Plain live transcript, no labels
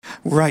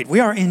Right, we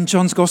are in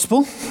John's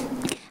Gospel.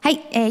 はい、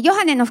ヨ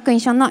ハネの福音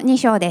書の2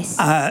章です。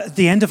At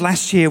the end of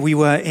last year, we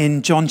were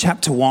in John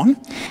chapter 1.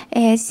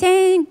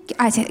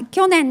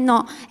 去年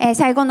の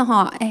最後の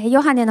方、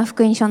ヨハネの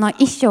福音書の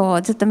1章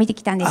をずっと見て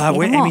きたんですけれど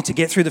も、We're aiming to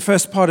get through the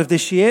first part of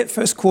this year.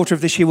 First quarter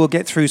of this year, we'll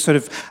get through sort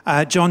of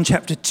John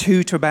chapter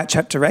 2 to about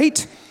chapter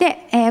 8. で、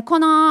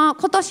今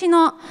年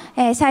の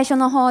最初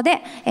の方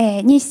で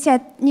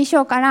2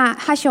章から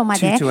8章ま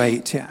で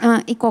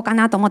行こうか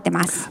なと思って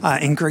ます。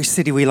In Grace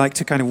City, we like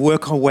to kind of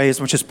work our way as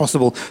much as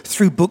possible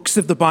through books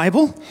of the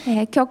Bible.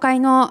 教会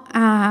の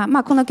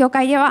この教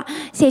会では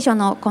聖書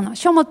のこの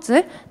書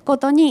物ご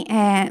とに、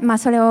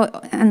それを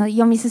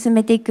読み進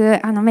めていくメ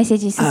ッセー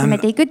ジ進め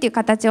ていくっていう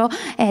形を、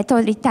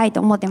取りたいと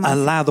思ってます。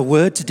Allow the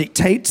word to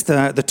dictate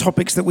the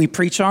topics that we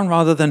preach on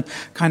rather than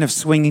kind of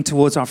swinging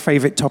towards our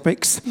favorite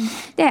topics.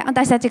 で、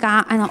私たち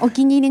がお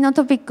気に入りの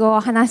トピック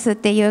を話すっ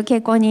ていう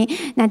傾向に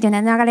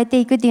流れて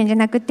いくっていうんじゃ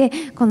なくて、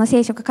この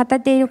聖書が語っ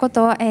ているこ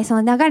とを、そ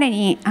の流れ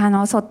に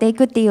沿ってい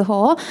くっていう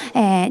方を、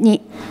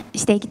に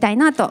していきたい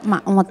なと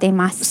思ってい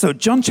ます。So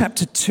John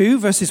chapter 2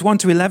 verses 1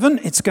 to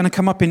 11, it's going to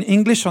come up in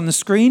English on the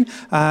screen,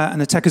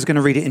 and the tech is going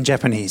to read it in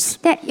Japanese.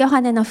 で、ヨ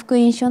ハネの福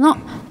音書の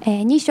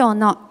2章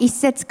の1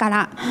節か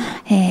ら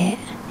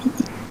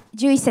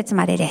11節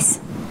までで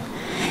す。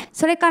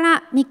それか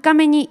ら3日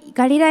目に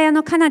ガリラヤ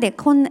のカナで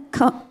婚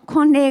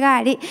礼が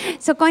あり、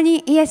そこ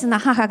にイエスの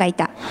母がい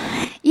た。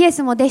イエ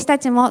スも弟子た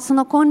ちもそ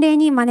の婚礼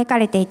に招か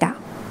れていた。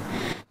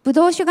ブ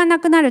ドウ酒がな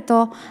くなる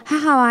と、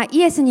母は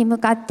イエスに向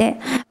かって、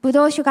ブ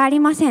ドウ酒があり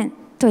ません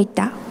と言っ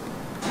た。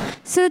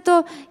する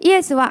とイ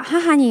エスは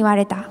母に言わ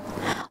れた。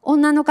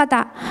女の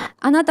方、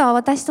あなたは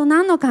私と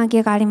何の関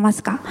係がありま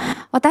すか？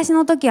私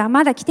の時は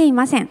まだ来てい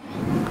ません。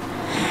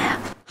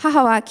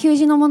母は給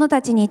仕の者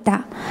たちに言っ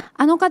た。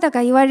あの方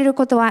が言われる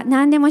ことは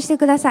何でもして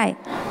ください。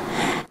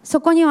そ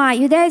こには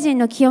ユダヤ人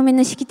の清め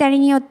のしきたり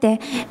によって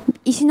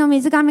石の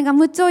水がめが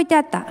6つ置いてあ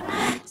った。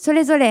そ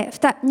れぞれ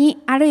2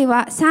あるい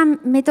は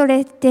3メト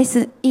レテ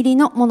ス入り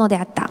のもので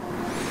あった。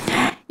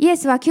イエ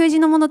スは給仕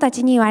の者た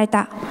ちに言われ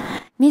た。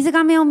水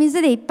がめを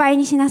水でいっぱい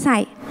にしなさ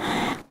い。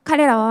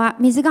彼らは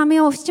水が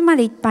めを縁ま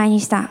でいっぱいに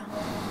した。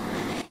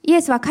イ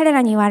エスは彼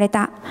らに言われ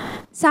た。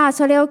さあ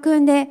それを汲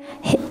んで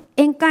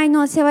宴会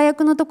の世話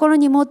役のところ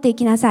に持って行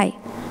きなさい。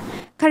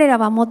彼ら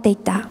は持って行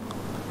った。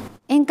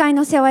宴会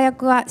の世話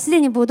役はす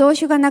でにブドウ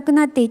酒がなく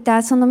なってい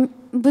た、その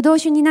ブドウ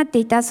酒になって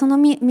いたその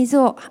水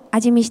を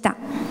味見した。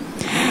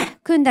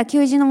汲んだ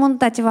給仕の者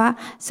たちは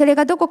それ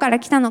がどこから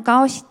来たの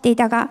かを知ってい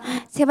たが、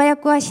世話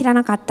役は知ら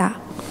なかった。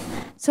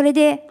それ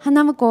で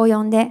花婿を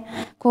呼んで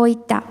こう言っ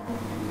た。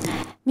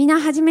皆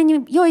はじめ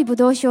に良いブ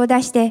ドウ酒を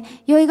出して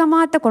酔いが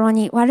回った頃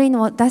に悪い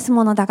のを出す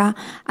ものだが、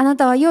あな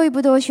たは良い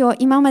ブドウ酒を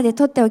今まで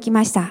取っておき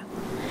ました。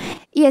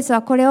イエス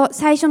はこれを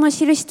最初の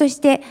印とし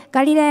て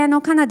ガリラヤ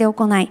のカナで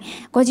行い、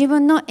ご自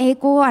分の栄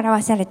光を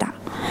表された。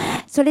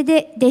それ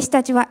で弟子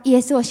たちはイ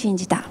エスを信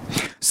じた。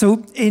So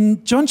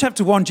in John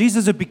chapter 1,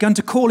 Jesus had begun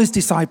to call his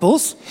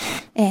disciples.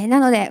 な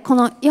のでこ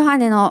のヨハ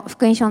ネの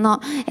福音書の、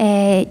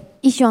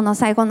一章の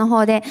最後の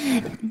方で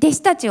弟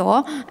子たち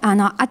を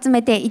集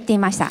めていってい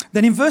ました。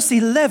Then in verse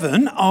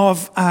 11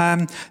 of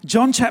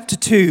John chapter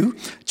 2,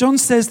 John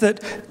says that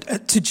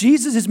to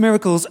Jesus'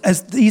 miracles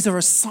as these are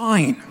a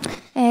sign.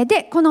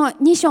 で、この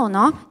2章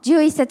の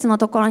11節の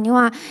ところに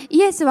は、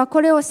イエスはこ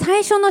れを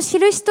最初の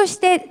印とし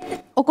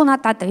て行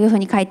ったというふう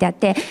に書いてあっ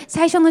て、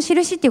最初の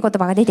印っていう言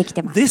葉が出てき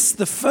てます。This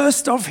the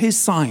first of his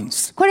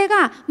signs. これ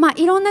が、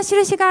いろんな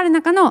印がある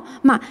中の、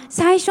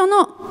最初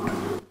の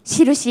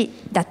印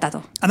だった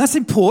と。And that's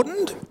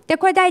important. で、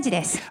これ大事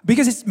です。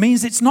Because it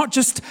means it's not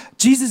just,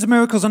 Jesus'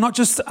 miracles are not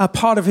just a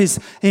part of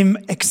him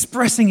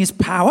expressing his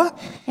power.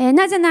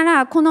 なぜな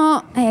ら、こ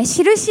の、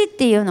印っ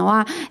ていうの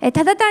は、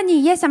ただ単に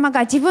イエス様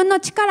が自分の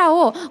力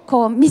を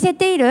こう見せ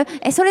ている、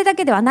それだ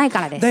けではない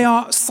からです。They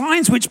are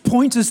signs which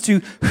point us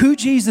to who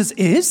Jesus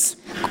is.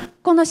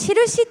 この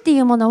印ってい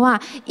うもの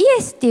は、イ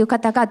エスっていう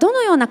方がど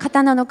のような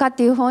方なのかっ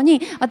ていう方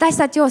に私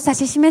たちを指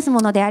し示す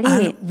ものであり、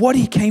And what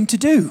he came to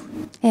do.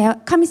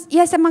 イ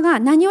エス様が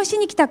何をし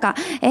に来たか、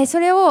そ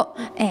れを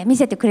見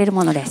せてくれる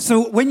ものです。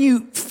So when you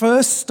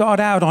first start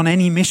out on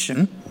any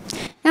mission,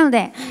 なの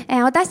で、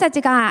私た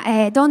ちが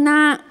どん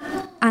な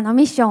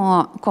ミッション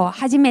をこう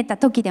始めた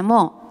時で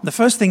も、the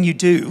first thing you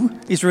do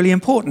is really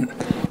important.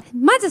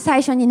 まず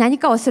最初に何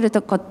かをする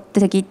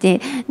時って、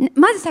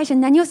まず最初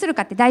に何をする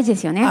かって大事で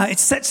すよね。It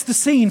sets the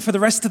scene for the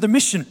rest of the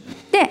mission.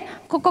 で、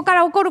ここか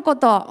ら起こるこ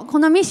と、こ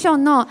のミッショ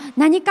ンの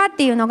何かっ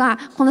ていうのが、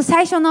この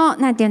最初の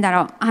なんていうんだ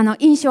ろう、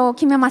印象を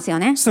決めますよ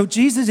ね。So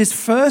Jesus'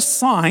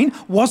 first sign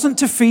wasn't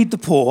to feed the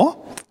poor.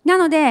 な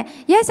ので、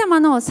イエス様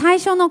の最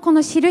初のこ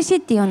の印っ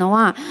ていうの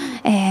は、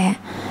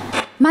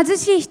貧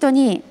しい人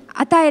に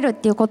与えるっ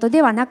ていうこと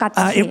ではなかっ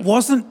たし、It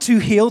wasn't to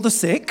heal the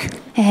sick.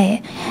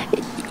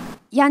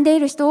 病んでい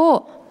る人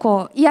を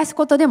こう癒す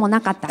ことでも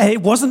なかった。 It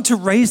wasn't to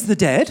raise the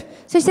dead.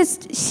 そし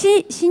て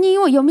死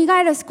人を蘇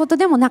らすこと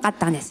でもなかっ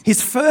たんです。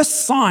 His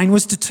first sign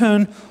was to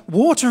turn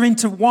water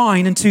into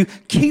wine and to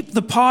keep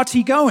the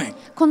party going.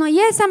 このイ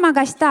エス様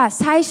がした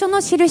最初の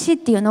印っ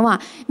ていうの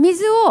は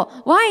水を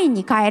ワイン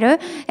に変える、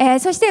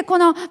そしてこ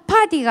のパ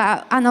ーティー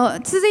が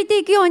続いて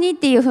いくようにっ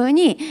ていうふう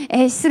に、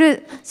す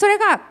る、それ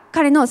が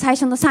彼の最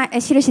初の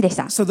印でし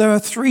た。 So there are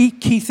three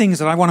key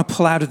things that I want to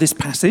pull out of this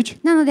passage,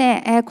 なの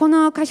で、こ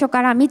の箇所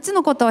から3つ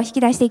のことを引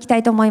き出していきた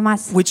いと思いま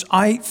す。 which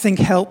I think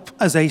help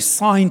as a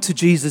sign to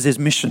Jesus'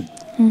 mission.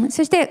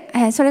 そして、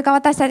それが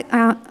私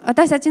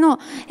たちの、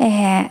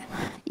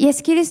イエ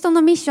ス・キリスト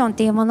のミッション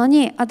というもの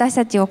に私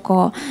たちを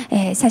こう、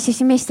指し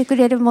示してく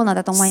れるもの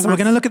だと思い So ま we're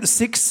す。 going to look at the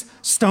 6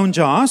 stone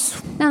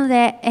jars. なの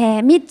で、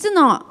3つ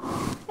の、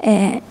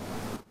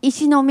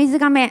石の水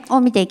亀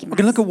を見ていきま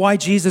We're going to す。 look at why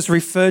Jesus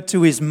referred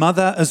to his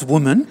mother as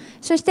woman.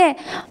 そして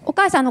お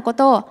母さんのこ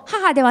とを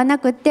母ではな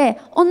くって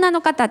女の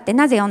方って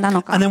なぜ呼んだ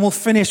のか。 And then we'll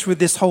finish with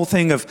this whole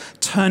thing of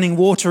turning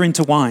water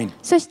into wine.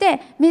 そし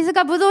て水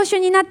がブドウ酒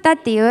になったっ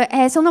ていう、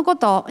そのこ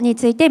とに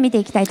ついて見て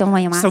いきたいと思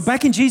います。 So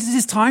back in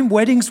Jesus' time,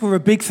 weddings were a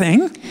big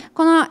thing.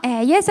 この、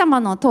イエス様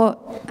の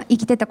生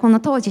きてたこ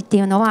の当時って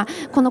いうのは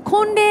この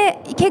婚礼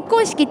結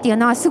婚式っていう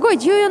のはすごい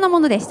重要な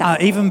ものでした。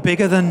 Even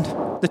bigger than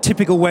the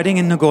typical wedding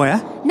in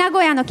Nagoya. 名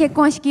古屋の結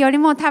婚式より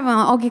も多分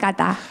大きかっ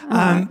た。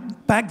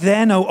Back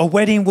then, a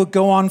wedding would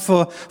go on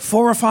for 4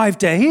 or 5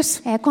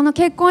 days. この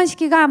結婚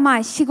式がまあ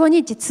 4,5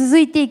 日続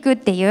いていくっ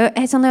ていう、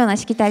そのような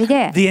しきたり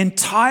で、 The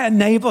entire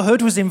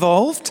neighborhood was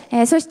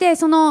involved. そして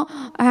その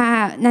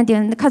なんてい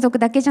うの家族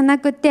だけじゃな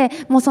くて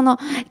もうその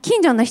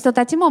近所の人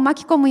たちも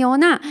巻き込むよう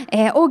な、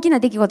大きな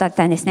出来事だっ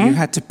たんです You ね。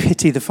 had to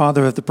pity the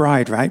father of the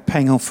bride, right?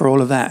 Paying off for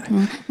all of that.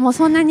 もう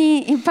そんな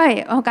にいっぱ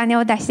いお金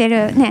を出して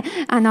るね、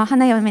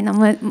花嫁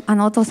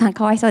のお父さん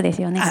かわいそうで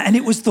すよね。 And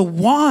it was the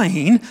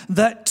wine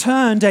that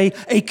turned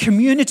a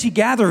community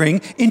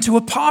gathering into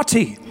a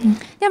party.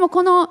 でも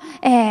この、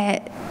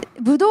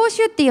ブドウ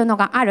酒っていうの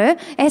がある、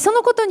そ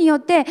のことによっ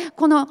て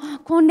この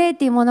婚礼っ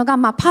ていうものが、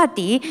まあ、パー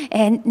ティ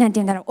ー、なんて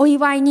いうんだろうお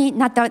祝いに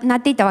な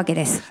っていたわけ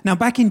です。 Now,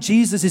 back in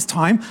Jesus'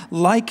 time,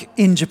 like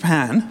in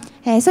Japan,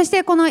 そし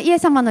てこのイエ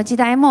ス様の時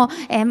代も、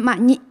まあ、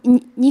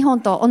日本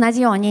と同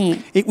じように、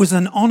 it was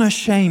an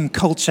honor-shame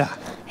culture.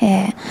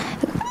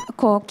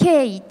 こう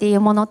敬意ってい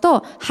うもの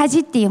と恥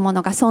っていうも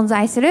のが存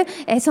在する、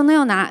その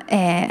ような、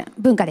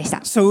文化でした。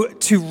 So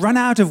to run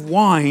out of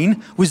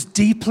wine was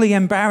deeply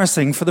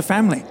embarrassing for the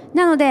family.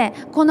 なので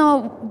こ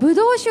のブ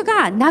ドウ酒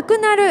がなく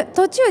なる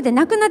途中で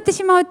なくなって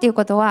しまうっていう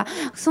ことは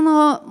そ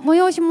の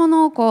催し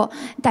物をこ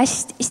う出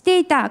して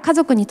いた家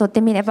族にとっ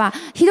てみれば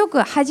ひど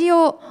く恥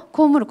を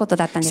被ること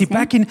だったんです See, ね。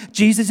 back in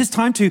Jesus'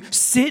 time, to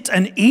sit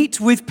and eat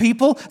with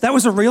people, that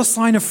was a real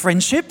sign of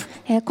friendship.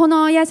 こ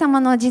のイエス様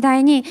の時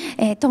代に、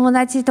友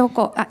達と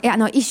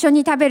一緒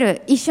に食べ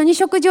る一緒に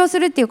食事をす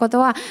るっていうこと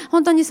は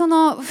本当にそ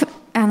の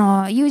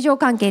友情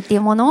関係ってい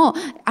うものを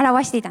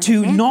表していたんです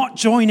To ね。 not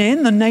join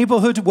in the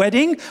neighborhood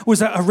wedding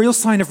was a real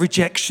sign of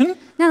rejection.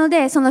 なの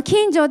でその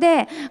近所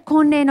で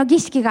婚礼の儀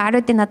式がある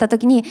ってなった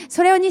時に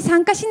それに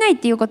参加しないっ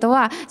ていうこと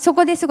はそ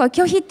こですごい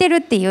拒否ってる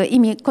ってい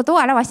うことを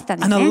表してたん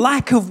です And a ね。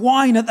 lack of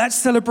wine at that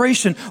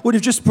celebration would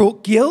have just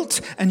brought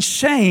guilt and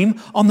shame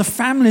on the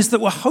families that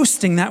were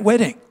hosting that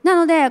wedding. な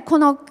のでこ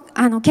の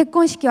結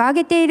婚式を挙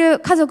げている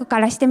家族か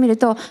らしてみる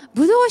と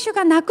ブドウ酒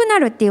がなくな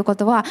るっていうこ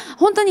とは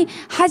本当に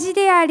恥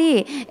であ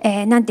り、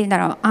なんて言うんだ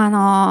ろ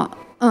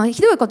う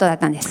ひどいことだっ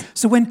たんです。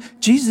 So when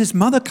Jesus'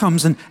 mother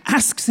comes and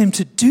asks him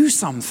to do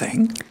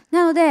something,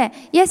 なので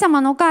イエス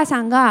様のお母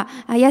さんが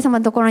イエス様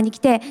のところに来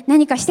て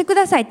何かしてく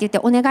ださいって言って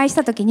お願いし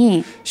たとき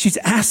に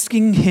she's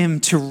asking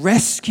him to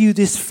rescue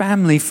this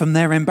family from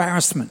their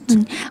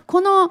embarrassment.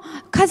 この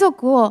家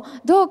族を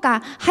どう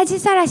か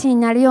恥さらしに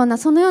なるような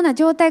そのような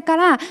状態か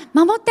ら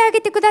守ってあげ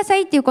てくださ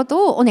いっていうこ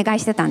とをお願い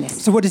してたんで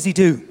す。 So what does he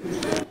do?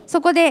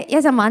 そこでイ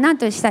エス様は何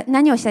をし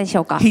たでし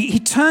ょうか。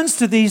 He turns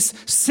to these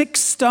 6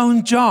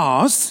 stone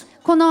jars.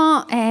 こ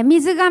の、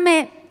水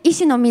亀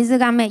石の水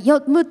亀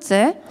6つ、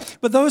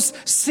 But those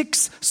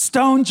 6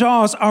 stone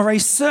jars are a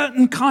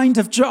certain kind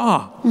of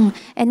jar.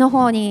 の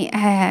方に、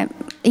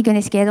行くん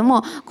ですけれど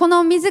もこ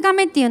の水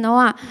亀っていうの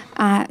は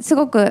す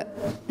ごく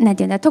なん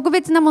ていうんだ特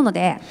別なもの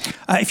で、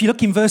If you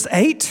look in verse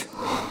 8,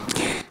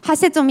 8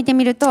節を見て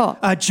みると、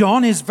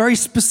John is very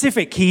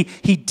specific. He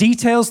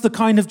details the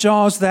kind of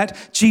jars that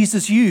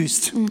Jesus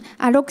used.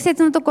 6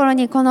節のところ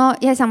にこの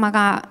イエス様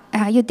が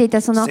言ってい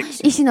たその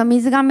石の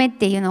水亀っ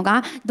ていうの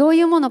がどう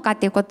いうものかっ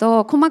ていうこと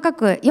を細か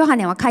くヨハ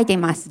ネは書いてい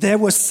ます。There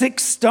were 6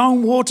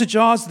 stone water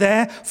jars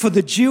there for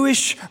the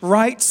Jewish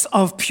rites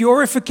of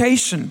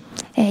purification.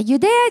 ユ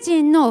ダヤ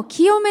人の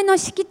清めの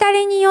しきた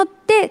りによっ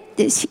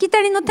てしき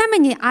たりのため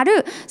にあ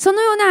るそ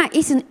のような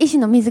石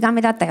の水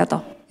亀だったよ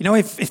と。You know,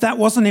 if that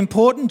wasn't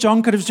important,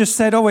 John could have just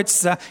said, oh,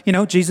 it's,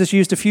 Jesus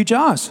used a few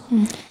jars.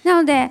 な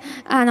ので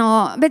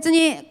別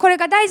にこれ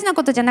が大事な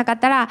ことじゃなかっ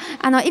たら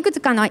いくつ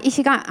かの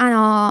石が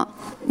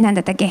何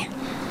だったっけ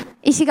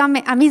水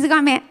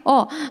亀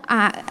を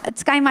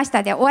使いまし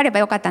たで終われば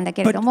よかったんだ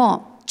けれど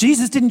も。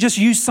Jesus didn't just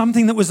use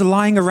something that was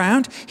lying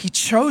around. He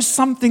chose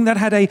something that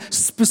had a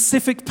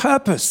specific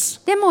purpose.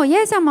 でもイ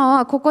エス様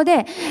はここ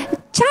で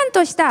ちゃん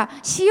とした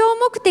使用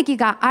目的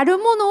がある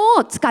もの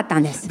を使った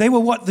んです。They were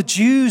what the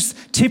Jews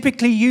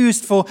typically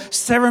used for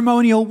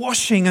ceremonial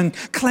washing and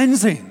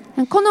cleansing.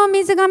 この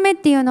水がめっ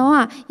ていうの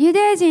はユダ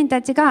ヤ人た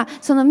ちが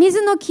その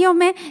水の清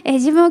め、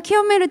自分を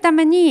清めるた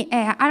めに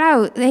洗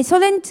う、そ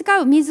れに使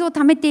う水を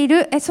溜めてい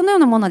る、そのよう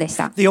なものでし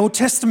た。The Old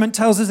Testament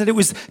tells us that it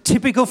was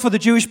typical for the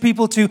Jewish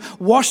people to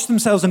wash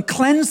themselves and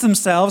cleanse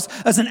themselves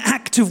as an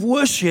act of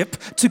worship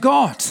to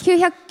God.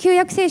 旧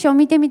約聖書を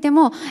見てみて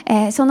も、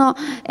その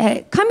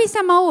神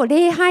様を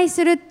礼拝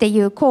するってい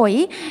う行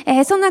為、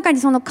その中に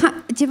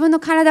自分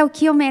の体を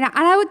清め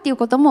洗うっていう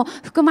ことも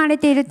含まれ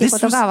ているっていうこ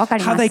とが分か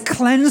ります。This was how they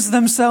cleansed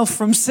themselves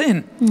from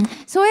sin.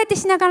 そうやって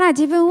しながら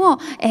自分を、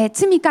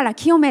罪から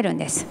清めるん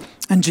です。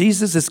And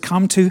Jesus has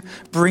come to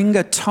bring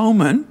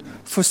atonement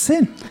for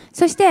sin.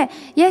 そして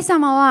イエス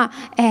様は、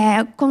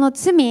この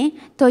罪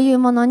という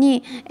もの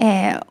に、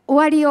終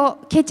わりを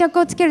決着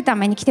をつけるた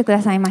めに来てく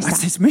ださいました。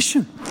That's his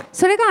mission.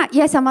 それがイ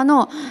エス様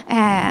の、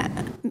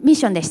ミッ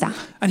ションでした。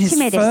 And 使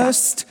命で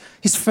した。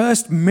his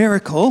first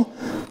miracle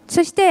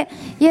そして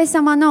イエス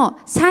様の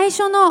最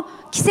初の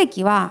奇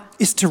跡は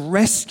is to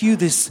rescue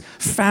this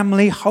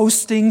family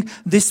hosting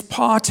this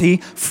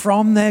party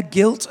from their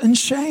guilt and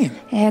shame.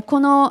 こ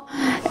の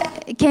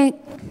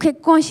結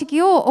婚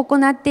式を行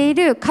ってい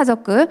る家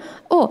族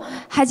を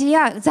恥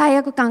や罪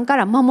悪感か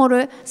ら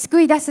守る、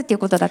救い出すという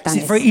ことだったん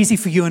です。 It's very easy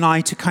for you and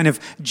I to kind of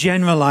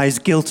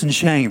generalize guilt and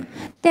shame.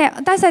 で、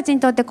私たちに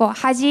とって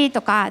恥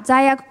とか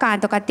罪悪感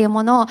とかっていう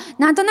ものを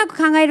なんとなく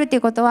考えるってい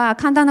うことは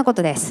簡単なこ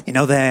とです。You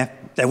know, they're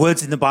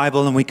words in the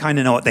Bible and we kind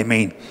of know what they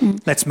mean.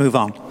 Let's move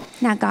on.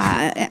 なん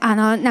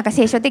か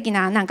聖書的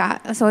な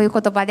そういう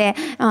言葉で、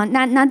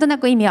なんとな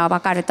く意味は分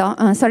かると、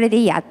それで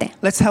いいやって。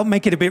Let's help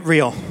make it a bit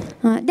real.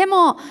 で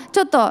もち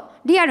ょっと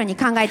リアルに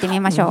考えてみ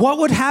ましょう。What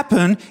would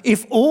happen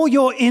if all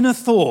your inner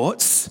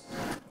thoughts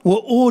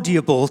were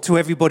audible to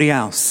everybody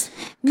else?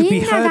 Could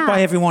be heard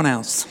by everyone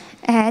else.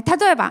 例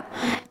えば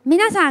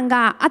皆さん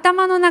が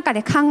頭の中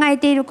で考え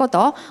ているこ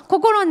と、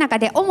心の中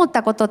で思っ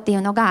たことってい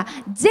うのが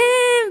全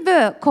部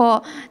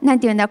なん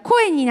ていうんだ、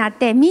声になっ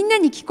てみんな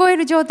に聞こえ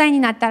る状態に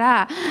なった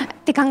ら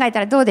って考えた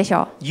らどうでし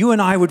ょう。 You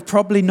and I would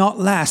probably not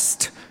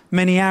last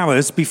many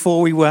hours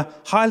before we were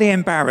highly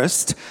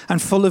embarrassed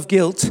and full of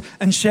guilt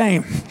and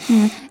shame.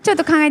 ちょっ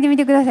と考えてみ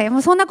てください。も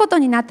うそんなこと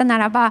になったな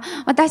らば、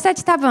私た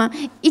ち多分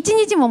一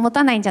日も持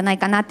たないんじゃない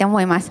かなって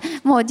思います。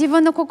もう自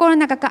分の心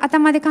の中、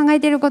頭で考え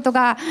ていること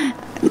が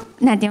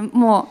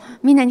も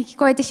うみんなに聞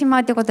こえてしま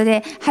うということ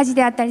で、恥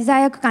であったり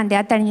罪悪感で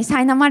あったりに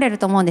苛まれる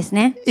と思うんです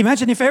ね。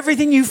 Imagine if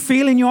everything you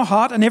feel in your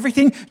heart and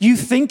everything you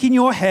think in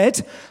your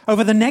head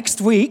over the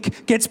next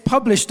week gets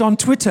published on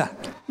Twitter.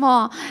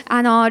 もう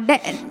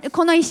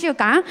この1週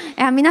間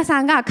皆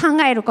さんが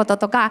考えること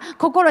とか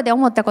心で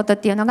思ったことっ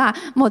ていうのが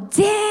もう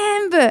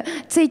全部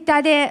ツイッタ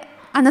ーで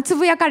つ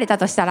ぶやかれた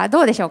としたら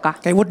どうでしょうか。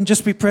 It wouldn't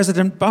just be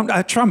President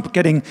Trump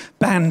getting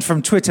banned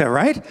from Twitter,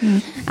 right?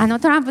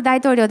 トランプ大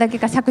統領だけ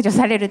が削除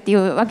されるってい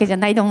うわけじゃ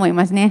ないと思い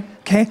ますね。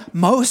 Okay,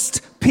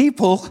 most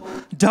people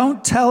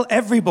don't tell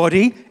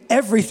everybody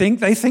everything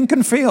they think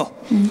and feel.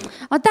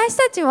 私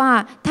たち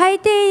は大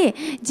抵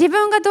自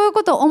分がどういう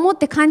ことを思っ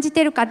て感じ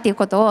ているかっていう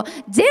ことを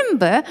全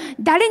部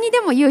誰に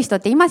でも言う人っ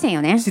ていません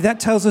よね。 See, that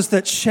tells us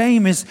that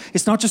shame is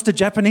not just a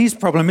Japanese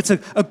problem, it's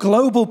a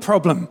global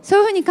problem. そう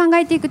いうふうに考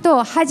えていく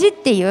と恥っ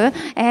ていう、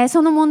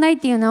その問題っ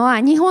ていうのは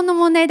日本の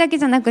問題だけ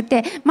じゃなく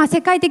て、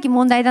世界的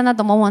問題だな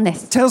とも思うんで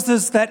す。 It tells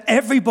us that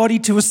everybody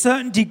to a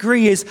certain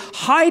degree is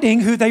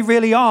hiding who they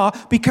really are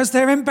because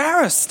they're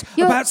embarrassed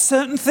about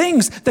certain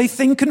things they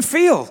think and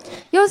feel.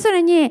 要す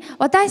るに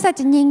私た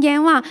ち人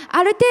間は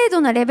ある程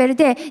度のレベル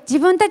で自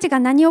分たちが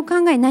何を考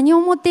え何を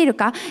思っている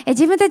か、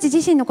自分たち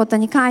自身のこと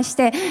に関し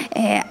て、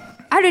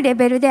あるレ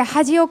ベルで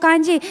恥を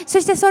感じ、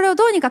そしてそれを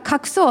どうにか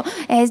隠そう、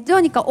ど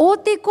うにか覆っ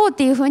ていこうっ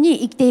ていうふうに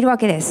生きているわ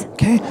けです。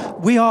 Okay,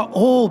 we are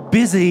all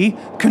busy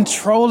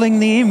controlling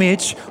the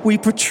image we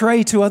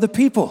portray to other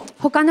people.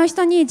 他の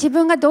人に自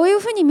分がどういう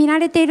ふうに見ら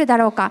れているだ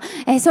ろうか、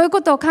そういう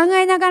ことを考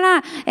えなが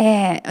ら、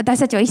私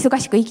たちは忙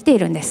しく生きてい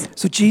るんです。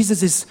 So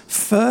Jesus'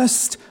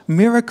 first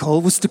miracle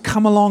was to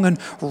come along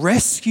and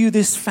rescue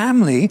this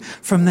family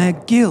from their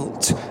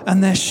guilt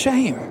and their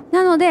shame.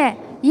 なので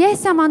イエ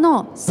ス様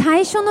の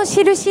最初の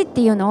印っ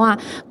ていうのは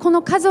こ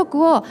の家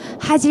族を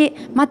恥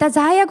また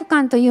罪悪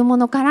感というも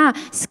のから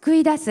救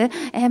い出す、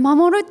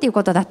守るっていう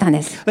ことだったん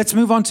です。 Let's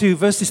move on to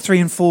verses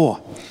 3 and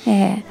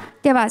 4.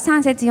 では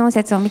3節4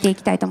節を見てい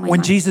きたいと思いま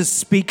When す。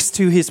 Jesus speaks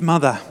to his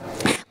mother,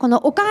 この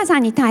お母さ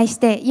んに対し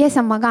てイエス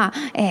様が、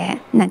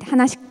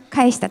話し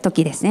返した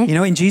時ですね。 you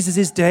know, in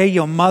Jesus' day,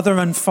 your mother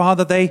and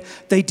father, they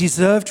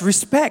deserved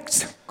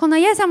respect. この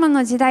イエス様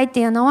の時代って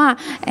いうのは、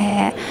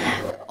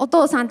お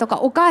父さんと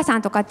かお母さ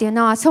んとかっていう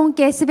のは尊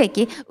敬すべ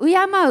き、敬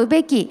う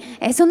べき、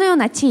そのよう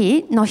な地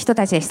位の人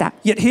たちでした。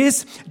 Yet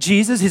here's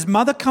Jesus, his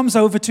mother comes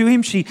over to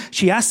him,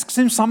 she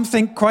asks him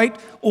something quite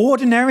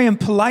ordinary and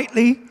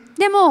politely.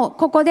 でも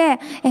ここで、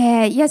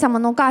イエス様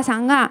のお母さ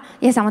んが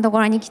イエス様のとこ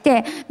ろに来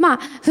て、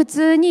普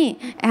通に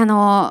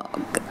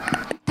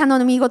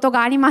頼み事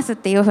がありますっ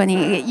ていうふう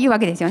に言うわ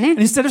けですよね。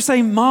Instead of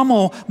saying mom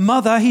or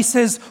mother, he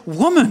says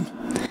woman.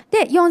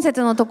 で4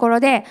節のところ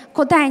で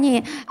答え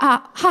に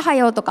母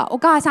よとかお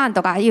母さん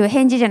とかいう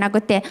返事じゃな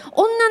くて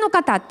女の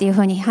方っていうふ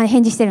うに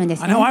返事してるんで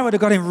すね。I know I would have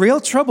got in real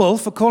trouble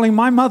for calling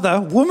my mother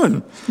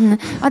woman.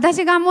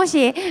 私がも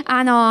し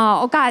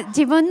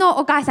自分の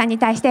お母さんに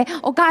対して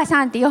お母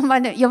さんって呼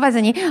ば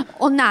ずに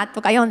女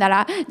とか呼んだ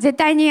ら絶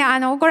対に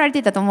怒られ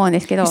てたと思うんで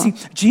すけど。You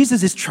see,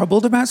 Jesus is troubled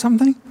about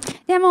something.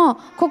 でも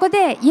ここ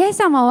でイエス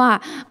様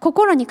は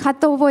心に葛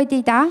藤を覚えて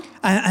いた。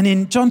And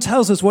in John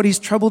tells us what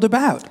he's troubled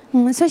about.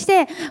 そし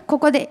てこ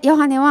こでヨ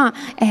ハネは、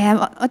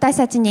私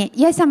たちに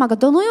イエス様が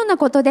どのような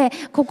ことで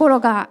心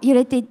が揺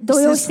れて動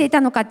揺してい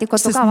たのかというこ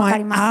とが分か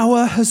ります。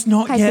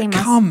書いていま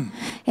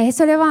す。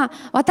それは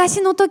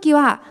私の時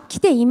は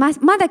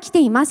まだ来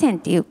ていません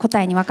という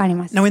答えに分かり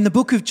ます。Now in the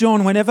book of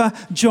John, whenever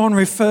John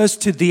refers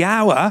to the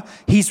hour,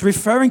 he's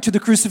referring to the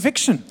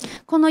crucifixion.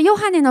 このヨ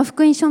ハネの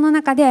福音書の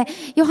中で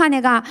ヨハ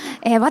ネが、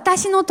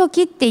私の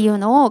時っていう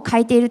のを書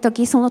いている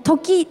時、その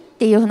時っ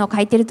ていうのを書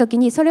いているとき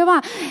にそれ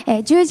は、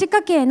十字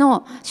架刑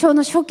の書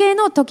の処刑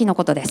の時の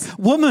ことです。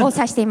を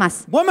指していま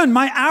す。Woman,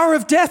 my hour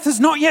of death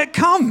has not yet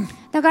come.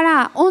 だか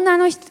ら女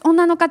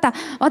の方、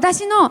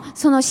私の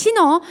その死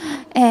の、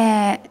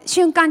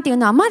瞬間っていう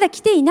のはまだ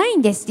来ていない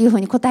んですっていうふう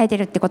に答えて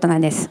るってことな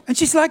んです。And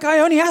she's like, I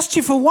only asked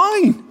you for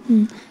wine.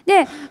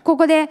 でこ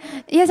こで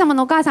イエス様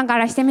のお母さんか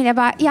らしてみれ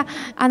ば、いや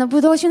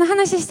ブドウ酒の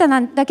話した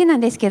だけな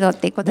んですけどっ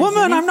ていうことです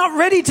よね。Woman, I'm not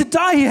ready to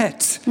die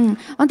yet.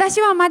 私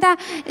はまだ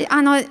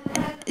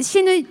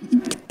死ぬ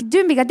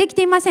準備ができ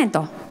ていません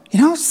と。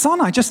You know,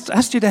 son, I just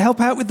asked you to help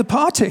out with the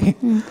party.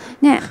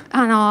 ね、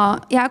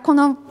いやこ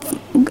の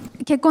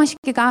結婚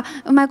式が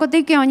うまいこと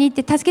いくようにっ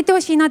て助けてほ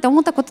しいなって思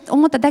っ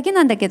ただけ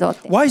なんだけどっ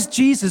て。Why is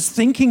Jesus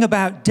thinking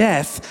about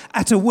death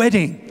at a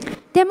wedding?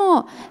 で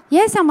もイ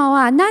エス様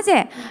はな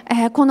ぜ、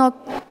この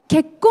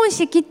結婚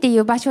式ってい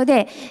う場所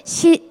で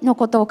死の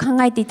ことを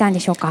考えていたんで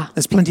しょうか。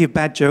There's plenty of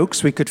bad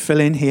jokes we could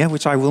fill in here,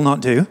 which I will not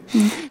do.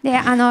 で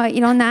い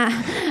ろんな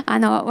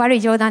悪い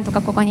冗談と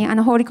かここに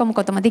放り込む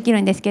こともでき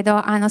るんですけ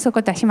ど、そういう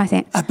ことはしませ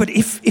ん。But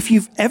if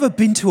you've ever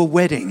been to a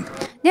wedding,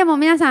 でも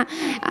皆さん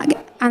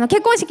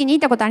結婚式に行っ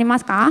たことありま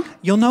すか？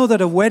 You'll know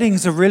that a wedding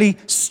is a really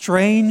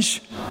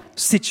strange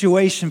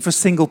situation for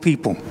single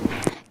people.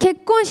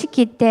 結婚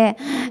式って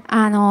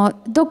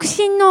独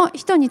身の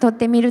人にとっ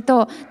てみる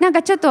となん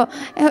かちょっと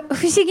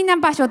不思議な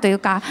場所という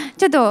か、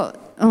ちょっと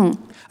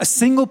A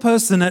single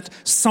person at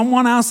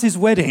someone else's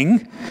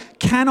wedding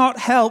cannot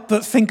help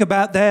but think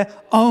about their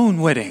own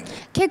wedding.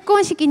 結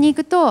婚式に行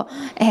くと、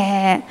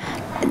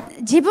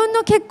自分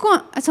の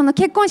その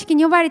結婚式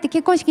に呼ばれて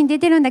結婚式に出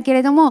てるんだけ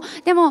れども、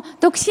でも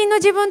独身の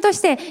自分と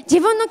して自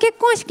分の結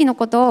婚式の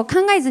ことを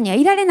考えずには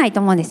いられないと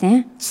思うんです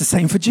ね。It's the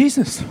same for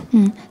Jesus.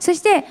 そし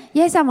て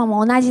イエス様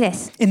も同じで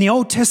す。In the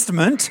Old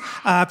Testament,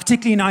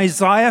 particularly in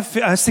Isaiah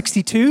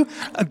 62,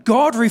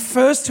 God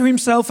refers to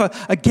himself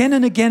again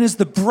and again as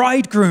the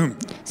bridegroom.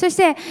 そし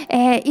て、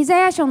イザ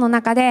ヤ書の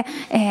中で、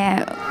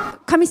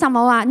神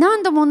様は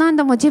何度も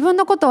自分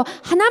のことを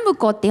花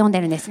婿って呼ん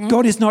でるんですね。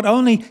God is not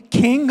only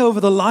king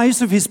over the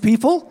lives of his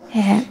people,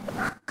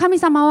 神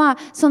様は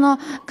その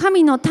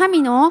神の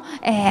民の、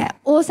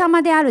王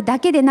様であるだ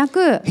けでなく、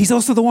He's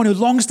also the one who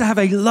longs to have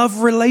a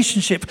love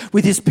relationship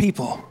with his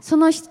people. そ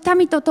の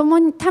民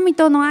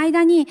との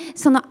間に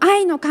その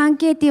愛の関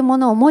係っていうも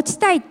のを持ち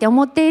たいって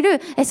思ってい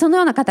る、その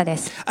ような方で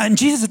す。And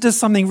Jesus does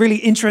something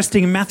really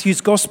interesting in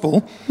Matthew's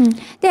Gospel.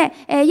 で、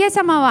イエス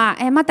様は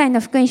マタイの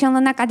福音書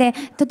の中で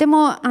とて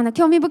も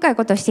興味深い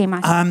ことをしてい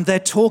ます。They're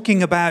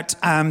talking about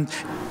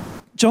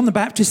John the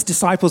Baptist's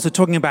disciples are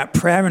talking about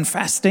prayer and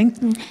fasting.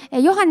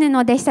 ヨハネ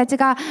の弟子たち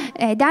が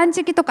断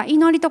食とか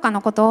祈りとか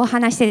のことを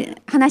話し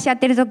合っ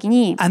ているとき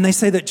に、And they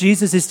say that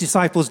Jesus'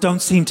 disciples don't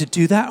seem to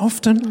do that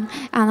often.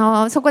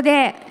 そこ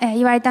で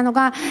言われたの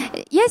が、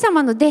イエス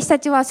様の弟子た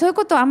ちはそういう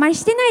ことをあまり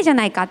してないじゃ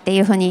ないかってい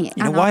うふうに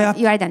言わ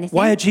れたんです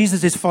ね。Why are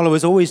Jesus'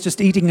 followers always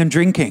just eating and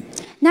drinking?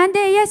 なん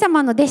でイエス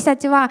様の弟子た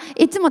ちは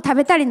いつも食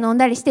べたり飲ん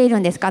だりしている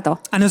んですかと。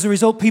And as a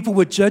result, people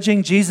were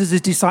judging Jesus'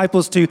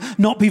 disciples to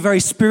not be very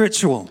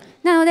spiritual.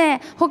 なので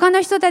他の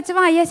人たち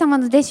はイエス様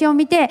の弟子を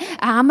見て、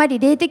あんまり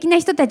霊的な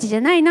人たちじゃ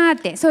ないなっ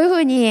て、そういうふ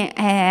うに、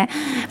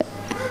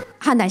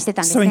判断して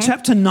たんですね。So in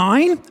chapter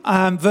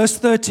 9, verse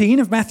 13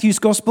 of Matthew's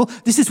Gospel,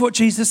 this is what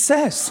Jesus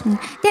says.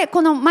 で、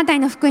このマタイ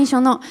の福音書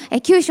の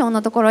9章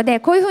のところで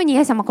こういうふうにイ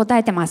エス様答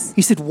えてます。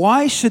He said,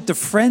 Why should the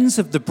friends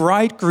of the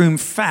bridegroom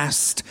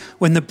fast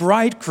when the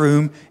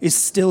bridegroom is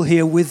still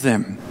here with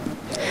them?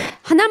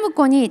 花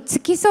婿に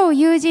付き添う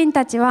友人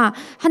たちは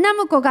花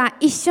婿が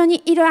一緒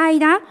にいる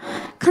間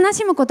悲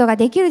しむことが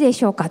できるで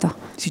しょうかと。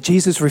See,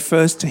 Jesus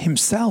refers to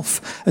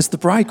himself as the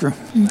bridegroom.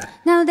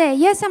 なので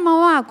イエス様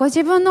はご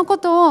自分のこ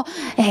とを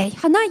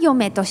花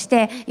嫁とし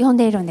て呼ん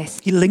でいるんで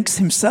す。He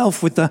links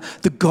himself with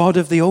the God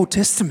of the Old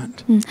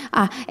Testament.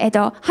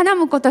 花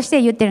婿とし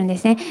て言ってるんで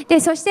すね。で、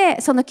そして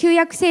その旧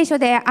約聖書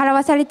で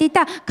表されてい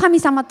た神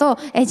様と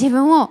自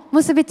分を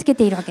結びつけ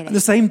ているわけです。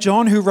The same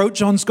John who wrote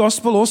John's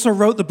Gospel also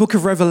wrote the book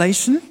of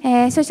Revelation.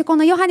 そしてこ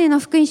のヨハネの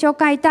福音書を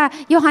書いた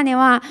ヨハネ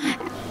は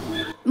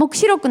黙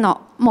示録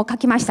のも書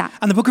きました。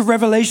And the book of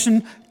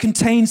Revelation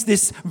contains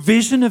this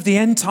vision of the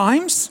end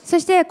times. そ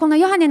してこの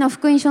ヨハネの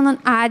福音書のヨ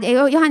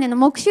ハネの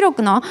黙示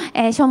録の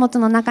書物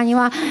の中に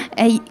は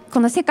こ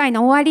の世界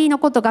の終わりの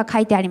ことが書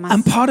いてあります。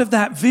And part of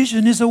that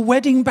vision is a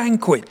wedding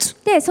banquet.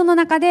 で、その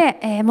中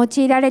で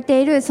用いられ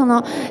ているそ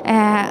の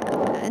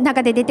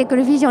中で出てく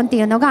るビジョンって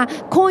いうのが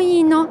婚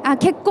姻の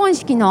結婚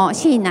式の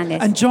シーンなんで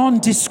す。And John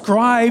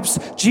describes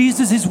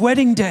Jesus'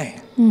 wedding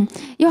day.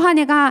 ヨハ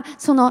ネが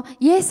その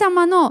イエス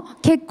様の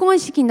結婚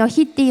式の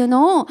日っていう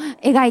のを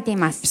描いてい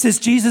ます。He says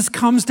Jesus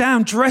comes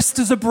down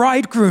dressed as a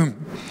bridegroom.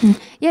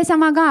 イエス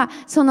様が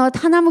その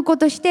花婿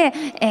として、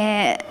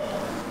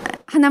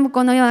花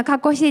婿のような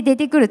格好をして出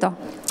てくると。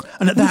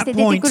And at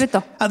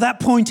that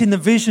point in the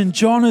vision,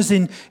 John is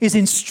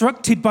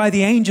instructed by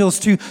the angels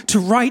to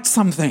write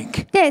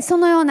something. で、そ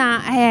のよう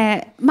な、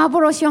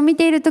幻を見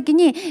ているとき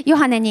に、ヨ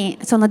ハネに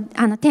その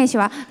天使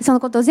はその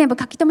ことを全部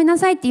書き留めな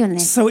さいって言うんで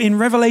す。So in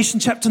Revelation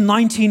chapter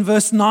 19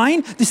 verse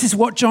 9, this is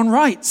what John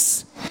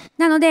writes.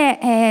 なの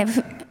で、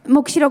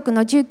黙示録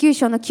の19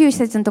章の9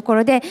節のとこ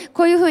ろで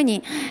こういうふう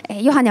に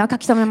ヨハネは書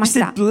き留めまし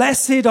た。He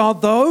said, Blessed are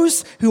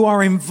those who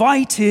are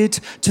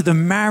invited to the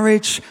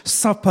marriage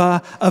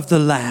supper of the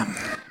Lamb.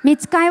 御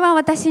使いは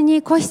私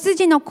に子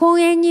羊の婚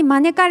宴に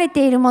招かれ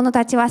ている者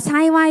たちは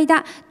幸い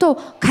だと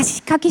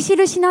書き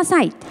記しな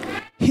さい。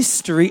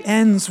History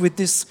ends with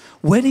this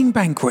wedding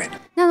banquet.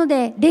 なの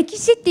で歴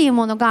史っていう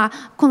ものが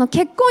この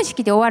結婚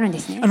式で終わるんで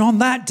すね。And on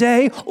that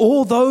day,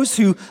 all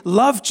those who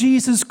love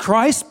Jesus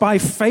Christ by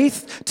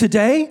faith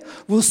today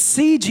will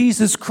see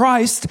Jesus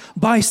Christ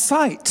by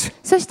sight.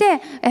 そし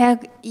て、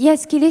イエ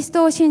ス・キリス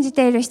トを信じ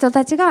ている人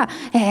たちが、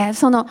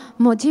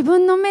もう自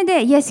分の目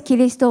でイエス・キ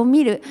リストを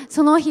見る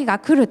その日が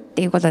来るっ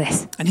ていうことで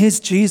す。And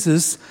here's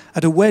Jesus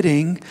at a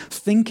wedding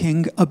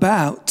thinking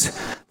about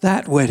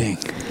that wedding.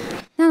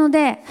 なの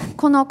で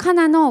このカ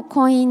ナの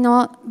婚姻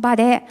の場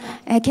で、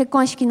結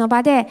婚式の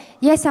場で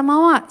イエス様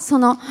はそ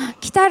の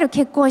来たる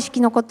結婚式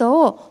のこと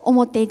を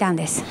思っていたん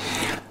です。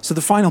So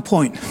the final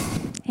point.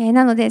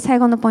 なので最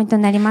後のポイント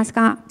になります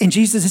が、In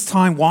Jesus'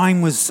 time,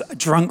 wine was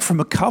drunk from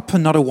a cup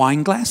and not a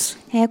wine glass.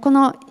 こ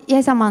のイ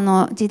エス様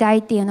の時代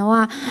っていうの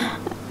は、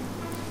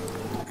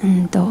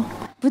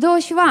ブド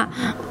ウ酒は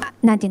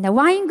なんていうんだ、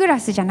ワイングラ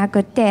スじゃなく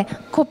って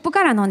コップ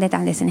から飲んでた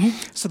んですね。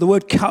So the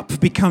word cup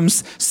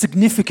becomes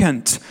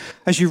significant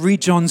as you read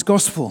John's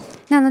Gospel.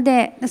 なの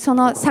でそ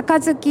の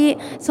杯、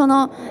そ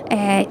の、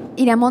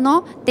入れ物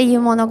ってい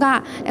うもの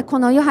がこ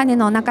のヨハネ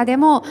の中で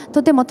も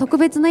とても特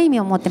別な意味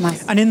を持ってま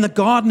す。And in the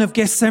Garden of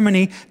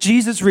Gethsemane,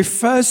 Jesus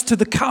refers to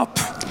the cup.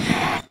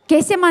 ゲ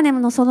ッセマネ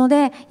の園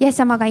でイエス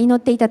様が祈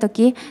っていた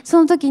時、そ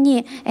の時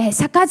に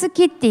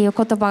杯っていう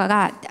言葉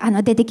が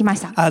出てきまし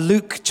た。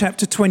Luke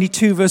chapter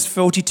 22 verse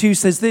 42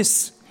 says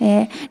this.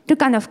 ル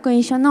カの福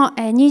音書の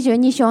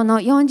22章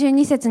の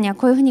42節には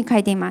こういうふうに書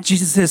いています。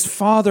Jesus says,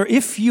 Father,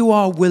 if you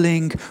are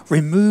willing,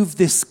 remove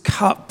this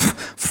cup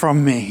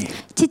from me.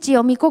 父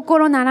よ、御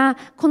心なら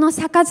この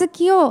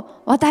杯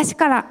を私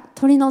から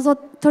取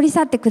り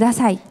去ってくだ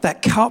さい。That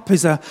cup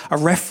is a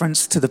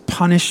reference to the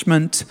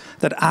punishment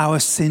that our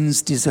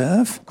sins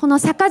deserve. この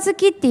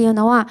杯っていう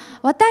のは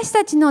私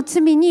たちの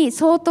罪に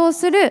相当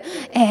する、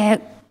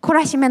懲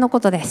らしめの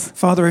ことです。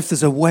Father, if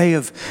there's a way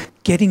of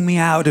getting me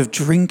out of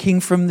drinking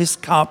from this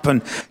cup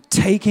and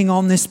taking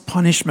on this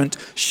punishment,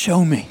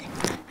 show me.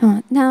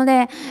 なの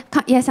で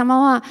イエス様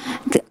は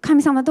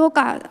神様どう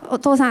かお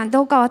父さん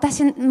どうか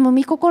私も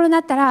御心だ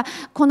ったら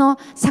この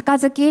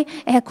杯、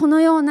こ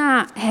のよう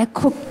な、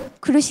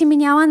苦しみ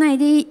に遭わない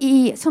で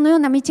いいそのよう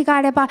な道が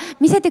あれば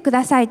見せてく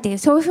ださいっていう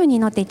そういうふうに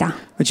祈っていた。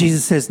But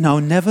Jesus says, No,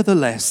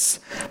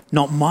 nevertheless,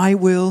 not my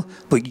will,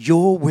 but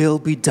your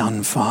will be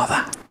done,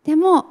 Father. で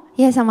も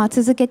イエス様は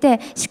続けて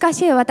しか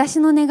し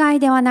私の願い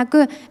ではな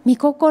く御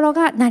心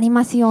がなり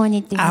ますように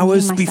っていうふうに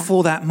言いました。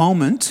 Hours before that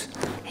moment,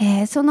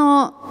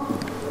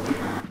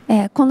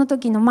 この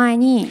時の前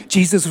に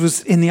Jesus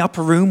was in the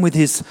upper room with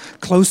his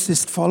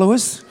closest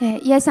followers.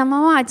 イエス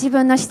様は自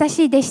分の親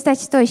しい弟子た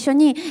ちと一緒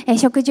に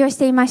食事をし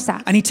ていまし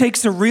た。 And he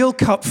takes a real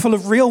cup full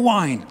of real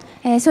wine.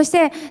 そし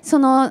てそ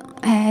の、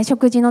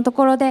食事のと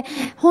ころで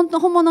本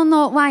物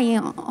のワイ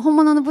ン本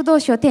物のブドウ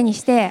酒を手に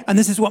して、 And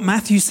this is what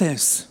Matthew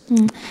says.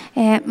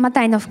 マ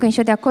タイの福音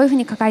書ではこういうふう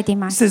に書かれてい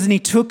ま It す。 says, And he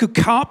took a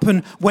cup,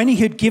 and when he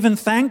had given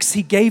thanks,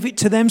 he gave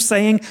it to them,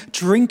 saying,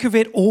 Drink of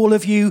it, all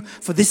of you,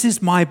 for this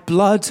is my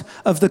blood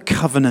of the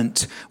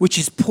covenant, which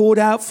is poured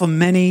out for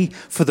many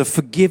for the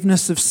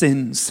forgiveness of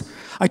sins.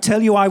 I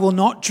tell you, I will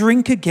not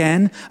drink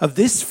again of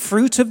this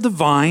fruit of the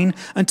vine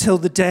until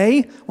the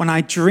day when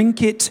I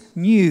drink it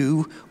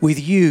new with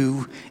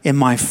you in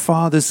my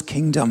Father's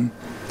kingdom.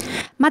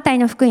 マタイ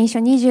の福音書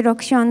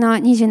26章の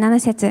27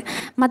節、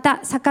また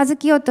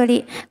杯を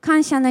取り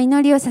感謝の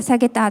祈りを捧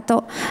げた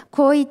後、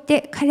こう言っ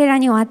て彼ら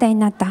にお与えに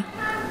なった。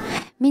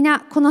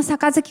皆この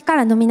杯か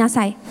ら飲みな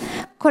さい。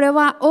これ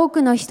は多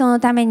くの人の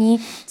ために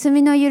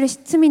罪の許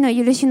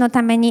しの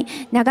ために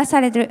流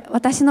される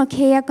私の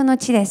契約の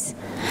血です。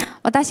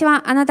私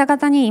はあなた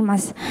方に言いま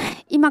す。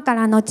今か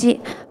ら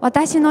後、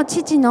私の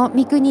父の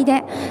御国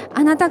で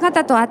あなた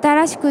方と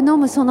新しく飲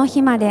むその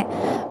日まで、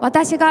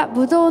私が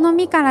ブドウの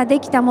実からで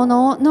きたも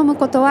のを飲む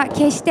ことは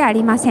決してあ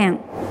りません。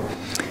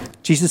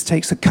Jesus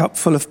takes a cup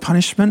full of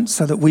punishment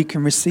so that we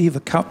can receive a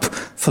cup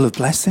full of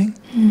blessing.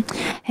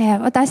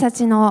 私た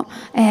ちの、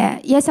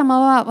イエス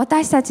様は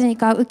私たち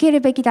が受ける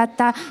べきだっ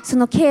たそ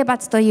の刑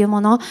罰という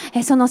もの、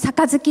その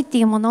杯って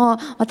いうものを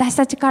私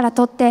たちから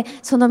取って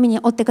その身に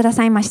負ってくだ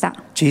さいました。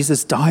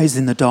Jesus dies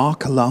in the dark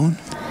alone.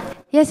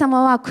 イエス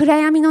様は暗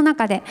闇の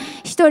中で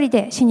一人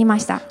で死にま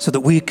した。So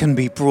that we can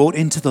be brought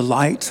into the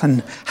light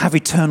and have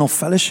eternal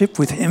fellowship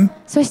with Him.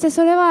 そして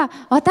それは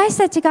私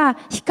たちが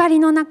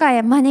光の中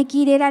へ招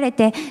き入れられ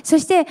て、そ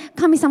して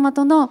神様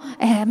との、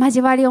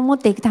交わりを持っ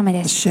ていくため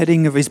です。The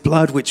shedding of His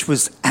blood, which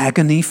was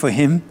agony for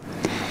Him.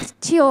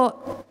 血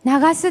を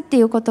流すって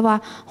いうこと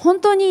は本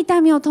当に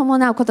痛みを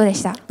伴うことで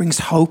した。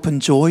Brings hope and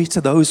joy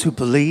to those who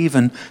believe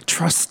and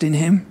trust in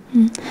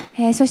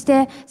Him. そし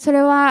てそ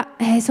れは、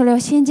それを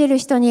信じる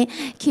人に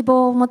希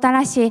望をもた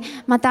らし、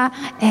また、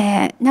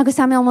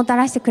慰めをもた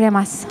らしてくれ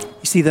ます。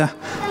You see,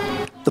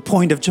 the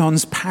point of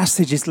John's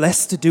passage is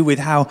less to do with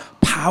how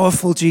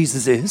powerful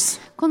Jesus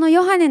is. この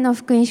ヨハネの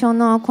福音書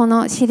のこ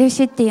の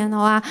印っていうの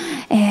は、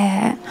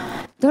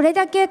どれ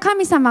だけ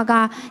神様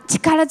が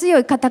力強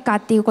い方か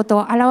っていうこと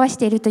を表し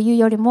ているという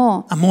より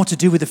も、And more to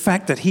do with the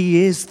fact that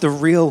He is the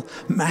real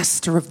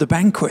master of the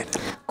banquet.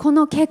 こ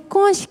の結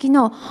婚式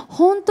の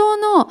本当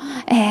の、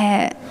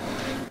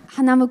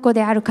花婿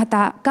である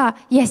方が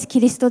イエス・キ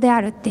リストであ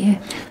るってい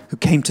う、Who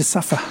came to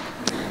suffer,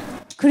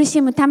 苦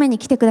しむために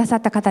来てくださ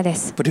った方で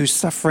す。 but whose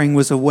suffering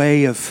was a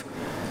way of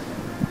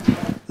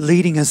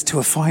leading us to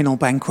a final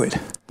banquet.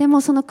 でも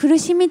その苦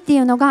しみってい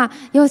うのが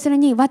要する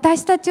に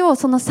私たちを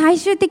その最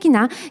終的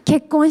な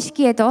結婚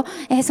式へと、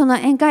その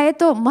宴会へ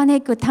と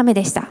招くため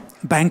でした。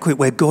A banquet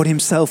where God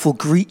Himself will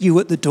greet you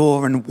at the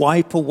door and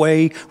wipe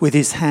away with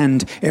His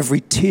hand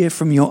every tear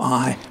from your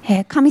eye.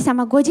 神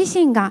様ご自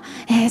身が、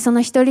そ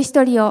の一人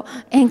一人を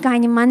宴会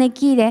に招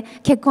き入れ、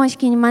結婚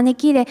式に招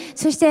き入れ、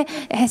そして、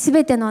す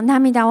べての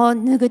涙を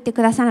拭って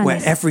くださるん Where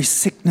です。 every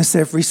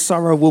sickness, every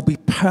sorrow will be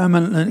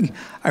permanently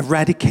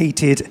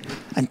eradicated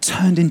and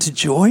turned into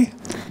joy.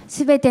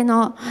 すべて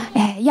の、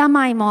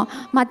病も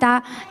ま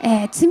た、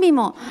罪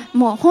も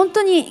もう本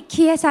当に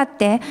消え去っ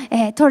て、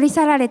取り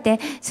去られて、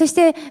そし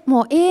て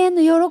もう永遠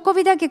の喜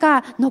びだけ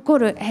が残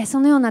る、そ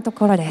のようなと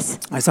ころです。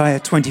Isaiah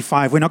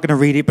 25, we're not going to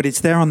read it, but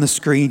it's there on the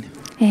screen.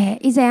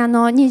 イザヤ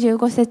の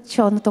25節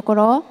章のとこ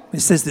ろ、It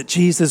says that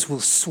Jesus will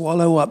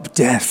swallow up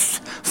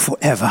death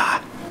forever.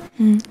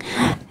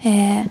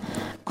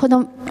 こ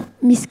の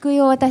御救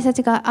いを私た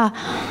ちが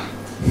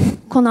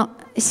この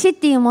死っ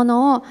ていうも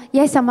のをイ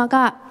エス様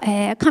が、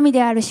神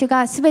である主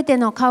がすべて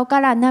の顔か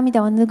ら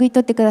涙を拭い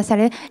取ってくださ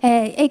る、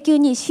永久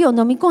に死を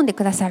飲み込んで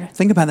くださる。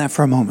 Think about that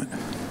for a moment.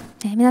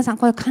 皆さん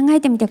これ考え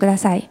てみてくだ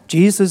さい。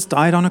 Jesus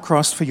died on a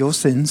cross for your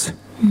sins.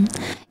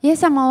 イエ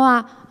ス様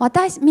は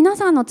皆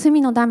さんの罪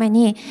のため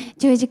に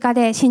十字架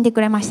で死んでく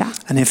れました。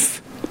 And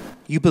if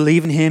you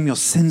believe in Him, your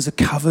sins are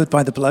covered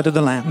by the blood of the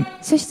Lamb.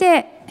 そし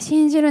て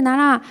信じるな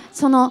ら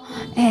その、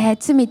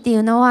罪ってい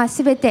うのは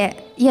すべ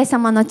てイエス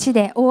様の血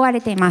で覆われ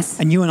ています。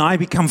 And you and I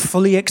become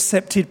fully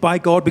accepted by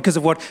God because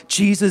of what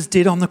Jesus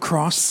did on the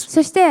cross.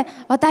 そして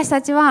私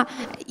たちは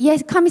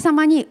神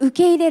様に受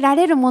け入れら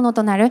れるもの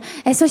となる。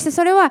そして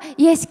それは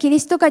イエス・キリ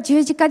ストが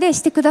十字架で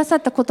してくださっ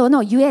たこと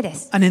のゆえで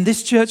す。 And in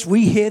this church,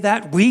 we hear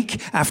that week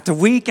after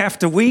week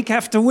after week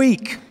after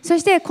week. そ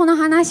してこの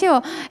話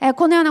を、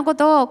このようなこ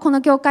とをこの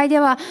教会で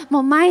はも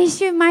う毎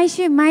週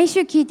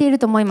聞いている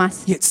と思いま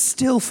す。 Yet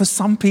still for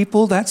some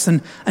people, that's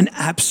an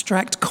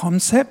abstract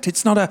concept.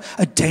 It's not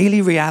a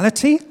daily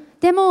reality.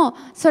 でも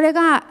それ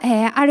が、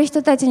ある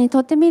人たちにと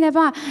ってみれ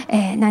ば、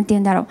なんて言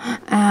うんだろう、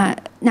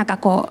なんか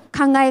こう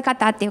考え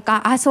方っていう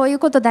か、そういう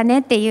ことだね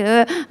ってい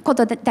うこ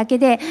とだけ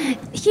で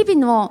日々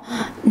の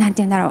なんて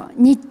言うんだろ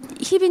う、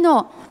日々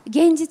の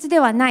現実で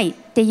はないっ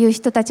ていう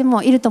人たち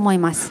もいると思い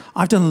ます。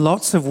 I've done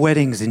lots of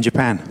weddings in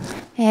Japan.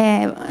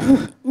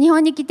 日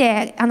本に来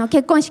て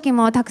結婚式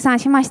もたくさん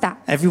しました。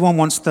 Everyone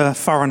wants the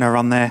foreigner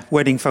on their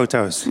wedding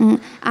photos.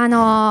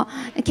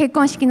 結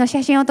婚式の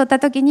写真を撮った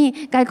時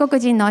に外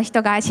国人の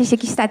人が出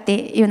席したって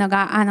いうの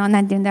がな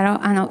んて言うんだろ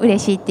う、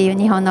嬉しいっていう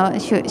日本の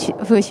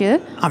風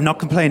習。 I'm not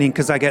complaining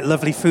because I get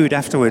lovely food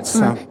afterwards.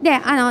 So. で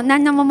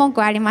何のも文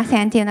句はありま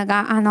せんっていうの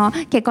が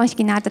結婚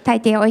式の後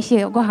大抵おいし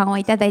いご飯を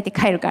いただいて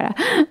帰るから。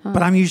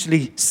But I'm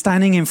usually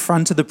standing in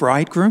front of the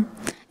bridegroom.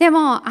 で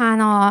も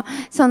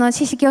その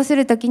式をす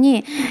るとき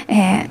に、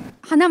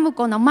花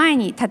婿の前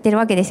に立ってる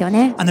わけですよ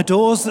ね。 And the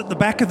doors at the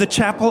back of the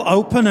chapel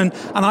open and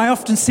I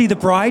often see the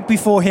bride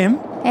before him.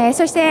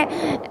 そして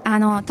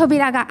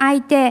扉が開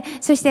いて、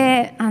そし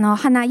て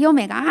花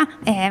嫁が、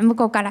向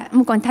こ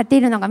うに立って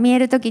いるのが見え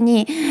るとき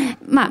に、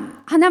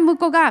花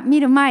婿が見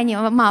る前に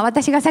は、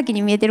私が先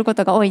に見えているこ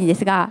とが多いんで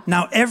すが。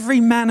Now,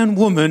 every man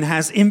and woman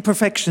has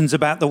imperfections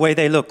about the way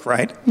they look,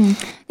 right?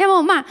 で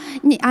も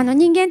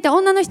人間って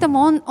女の人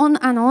も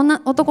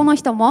男の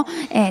人も、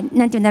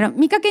なんていうんだろう、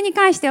見かけに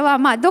関しては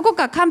どこ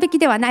か完璧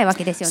ではないわ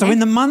けですよ So ね。 in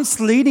the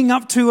months leading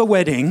up to a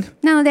wedding,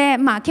 なので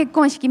結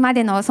婚式ま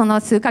でのその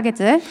数ヶ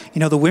月、you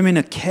know, the women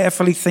are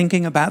carefully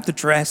thinking about the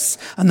dress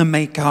and the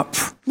makeup.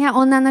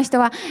 女の人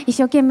は一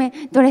生懸命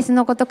ドレス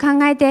のこと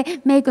考え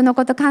て、メイクの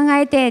こと考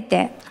えてっ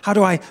て。How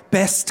do I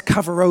best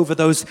cover over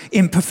those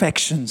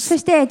imperfections? そ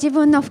して自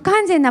分の不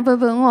完全な部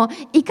分を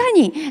いか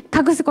に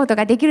隠すこと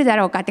ができるだ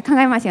ろうかって考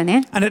えますよ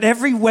ね。And at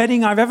every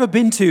wedding I've ever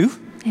been to,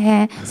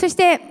 そし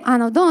て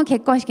どの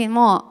結婚式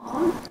も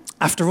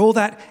after all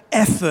that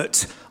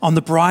effort on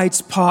the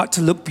bride's part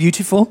to look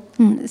beautiful,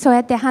 そうや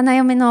って花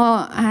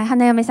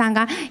嫁さん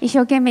が一生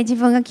懸命自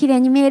分が綺麗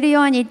に見える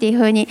ようにっていう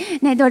ふうに、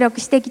努力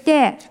してき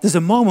て、there's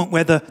a moment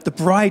where the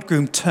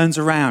bridegroom turns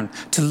around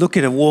to look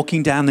at her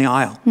walking down the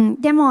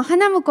aisle. でも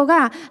花婿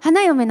が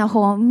花嫁の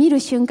方を見る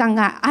瞬間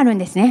があるん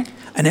ですね。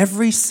And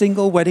every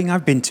single wedding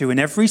I've been to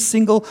and every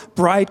single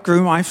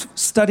bridegroom I've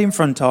stood in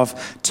front of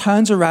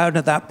turns around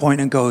at that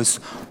point and goes,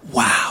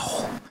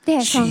 wow,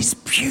 she's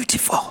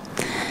beautiful.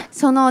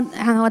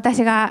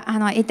 私が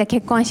行った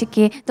結婚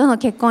式、どの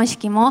結婚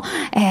式も、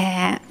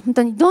本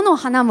当にどの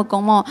花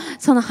婿も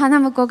その花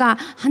婿が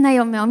花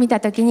嫁を見た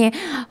ときに、わ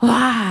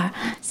あ、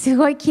す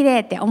ごい綺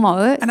麗って思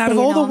うっていう And out of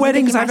の all を the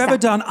見てき weddings ま I've し ever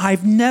た。 done,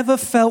 I've never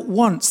felt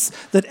once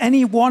that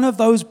any one of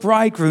those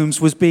bridegrooms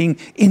was being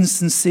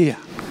insincere.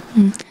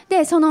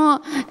 で、そ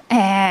の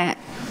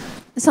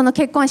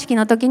結婚式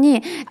の時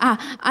に、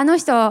あの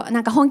人な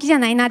んか本気じゃ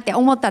ないなって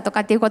思ったとか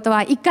っていうこと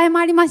は一回も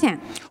ありませ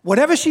ん。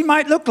Whatever she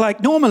might look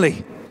like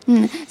normally.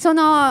 そ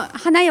の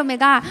花嫁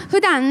が普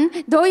段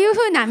どういう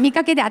風な見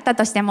かけであった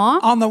としても、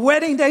 On the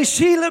wedding day,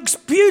 she looks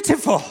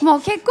beautiful. も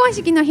う結婚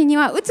式の日に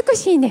は美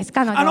しいんです、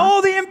彼女 And は。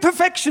 all the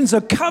imperfections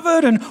are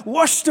covered and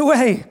washed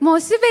away. も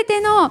うすべ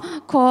ての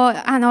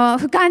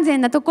不完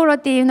全なところっ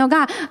ていうの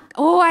が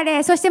覆わ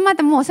れ、そしてま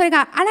たもうそれ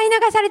が洗い流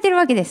されてる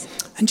わけです。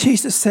 And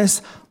Jesus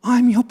says,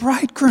 I'm your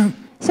bridegroom.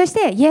 そし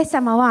てイエス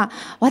様は、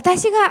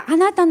私があ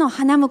なたの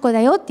花婿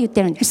だよって言っ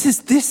てるんです。 He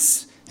says,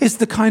 this is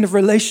the kind of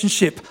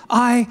relationship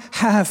I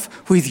have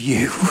with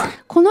you.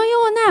 このよ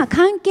うな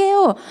関係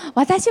を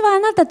私はあ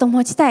なたと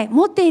持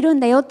っているん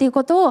だよっていう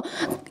ことを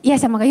イエ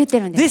ス様が言って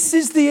るんです。 This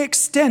is the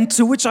extent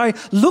to which I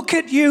look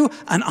at you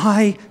and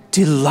I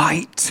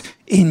delight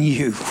in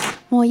you.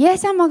 もうイエ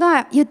ス様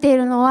が言ってい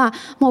るのは、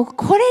もう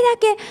これだ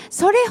け、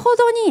それほ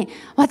どに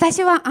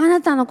私はあ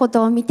なたのこ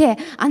とを見て、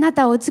あな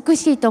たを美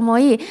しいと思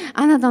い、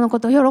あなたの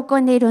ことを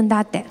喜んでいるんだ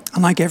って。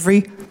 And like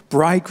every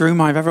bridegroom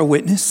I've ever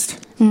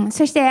witnessed,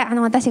 そして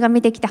私が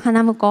見てきた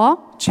花婿、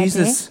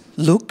 Jesus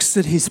looks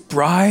at his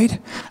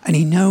bride and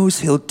he knows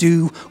he'll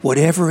do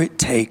whatever it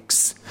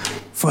takes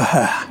for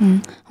her.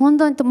 本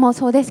当にもう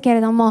そうですけ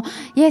れども、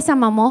イエス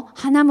様も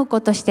花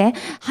婿として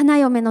花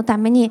嫁のた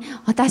めに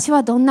私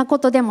はどんなこ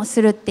とでも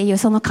するっていう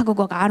その覚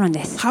悟があるん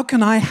です。 How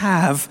can I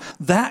have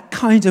that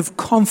kind of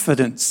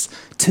confidence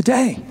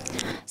today?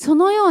 そ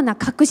のような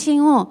確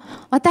信を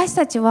私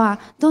たちは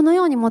どの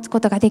ように持つ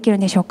ことができるん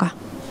でしょうか。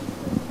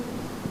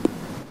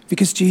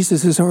 Because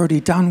Jesus has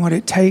already done what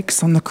it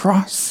takes on the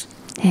cross.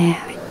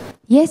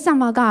 イエス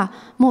様が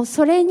もう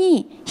それ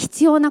に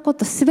必要なこ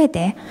とすべ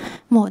て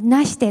もう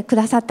なしてく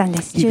ださったん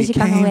です。 He 十字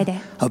架の上 became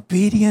で。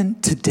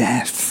 obedient to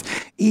death,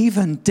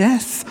 even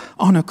death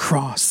on a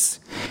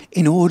cross,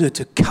 in order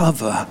to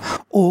cover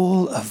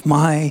all of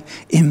my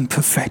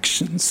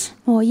imperfections.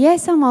 もうイエ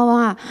ス様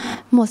は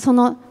もうそ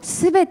の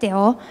すべて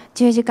を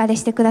十字架で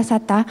してくださ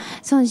った。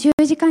その十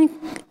字架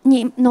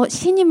の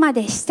死にま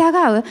で従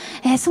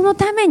う、その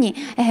ために、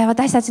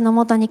私たちの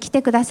もとに来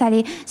てくださ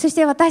り、そし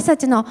て私た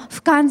ちの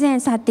不完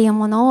全さっていう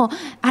ものを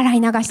洗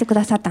い流してく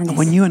ださったんです。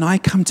 When you and I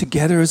come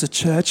together as a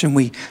church and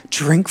we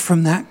drink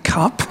from that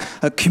cup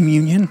at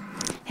communion,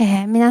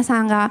 皆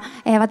さんが、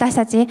私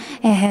たち、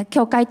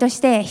教会と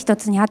して一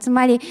つに集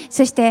まり、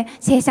そして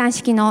聖餐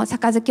式の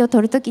杯を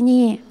取るとき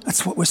に、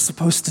 that's what we're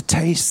supposed to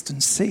taste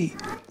and see.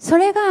 そ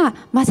れが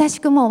まさし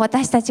くもう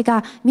私たち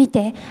が見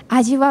て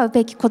味わう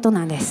べきこと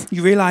なんです。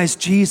 You realize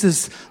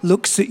Jesus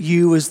looks at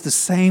you as the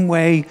same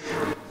way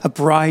a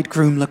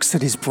bridegroom looks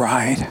at his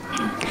bride.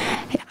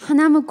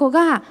 花婿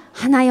が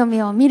花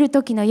嫁を見る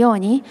ときのよう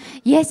に、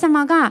イエス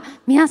様が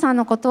皆さん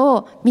のこと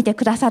を見て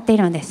くださってい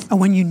るんです。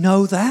 And when you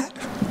know that,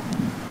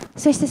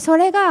 そしてそ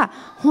れが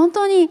本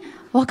当に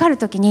分かる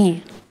とき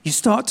に、 you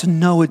start to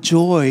know a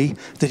joy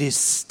that is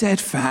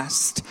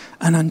steadfast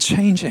and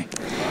unchanging.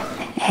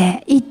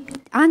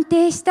 安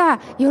定した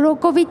喜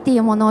びってい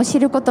うものを知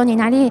ることに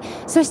なり、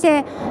そし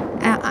て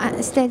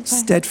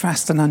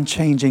Steadfast and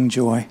unchanging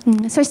joy.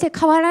 そして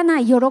変わらな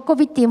い喜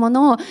びっていうも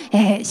のを、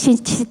知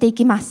ってい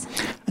きます。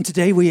 And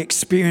today we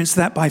experience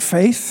that by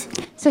faith.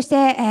 そし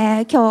て、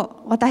今日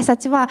私た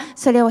ちは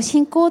それを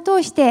信仰を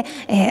通して、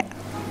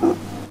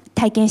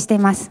体験してい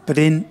ます。But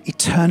in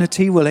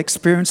eternity, we'll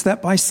experience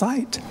that by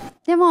sight.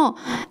 でも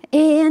永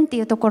遠って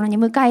いうところに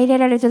迎え入れ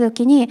られた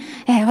時に、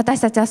私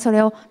たちはそ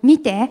れを見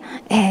て、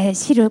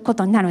知るこ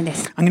とになるんで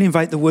す。I'm going to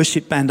invite the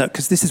worship band up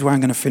because this is where I'm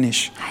going to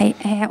finish. はい、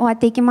終わっ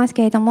ていきます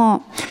けれど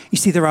も、You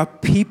see, there are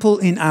people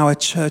in our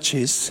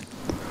churches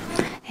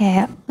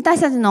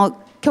私たちの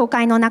教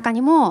会の中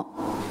にも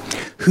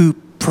who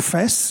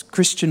profess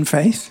Christian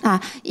faith,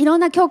 いろ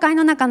んな教会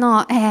の中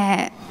の、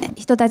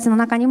人たちの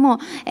中にも、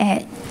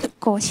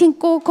こう信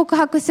仰を告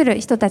白する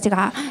人たち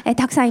が、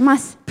たくさんいま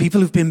す。people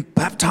who've been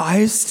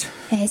baptized,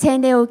 洗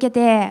礼を受け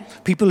て、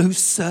people who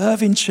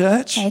serve in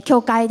church.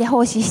 教会で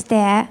奉仕して、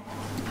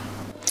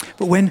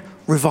 But when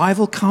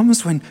revival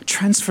comes, when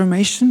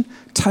transformation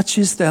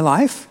touches their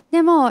life,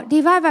 でも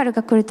リバイバル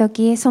が来ると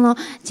き、その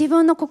自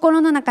分の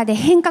心の中で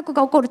変革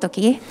が起こると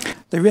き、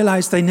 they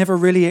realize they never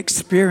really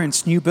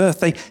experienced new birth.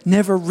 They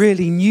never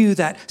really knew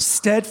that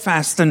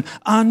steadfast and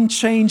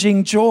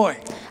unchanging joy.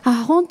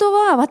 本当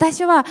は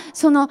私は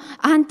その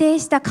安定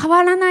した変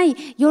わらない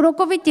喜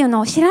びっていう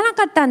のを知らな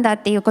かったんだ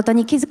っていうこと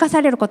に気づか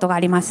されることがあ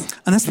ります。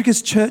And that's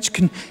because church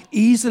can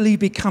easily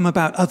become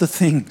about other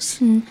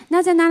things.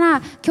 なぜな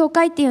ら教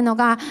会っていうの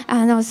が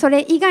そ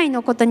れ以外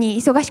のこと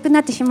に忙しくな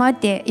ってしまうっ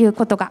ていう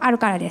ことがある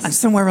からです。 And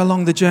somewhere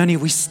along the journey,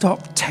 we stop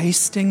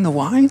tasting the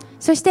wine.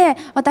 そして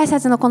私た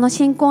ちのこの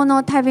信仰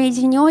の旅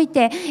路におい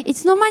て、い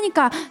つの間に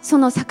かそ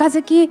の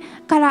杯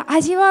から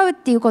味わうっ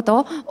ていうこ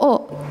と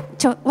を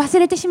忘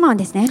れてしまうん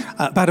ですね。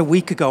About a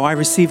week ago, I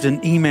received an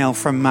email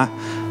from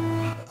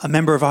a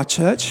member of our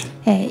church.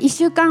 1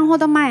週間ほ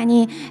ど前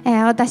に、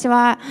私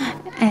は、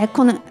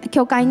この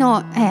教会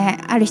の、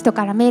ある人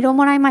からメールを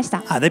もらいました。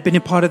They've been a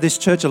part of this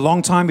church a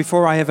long time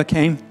before I ever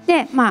came.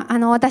 で、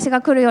私が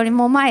来るより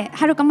も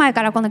はるか前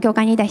からこの教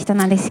会にいた人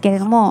なんですけれ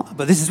ども、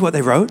But this is what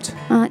they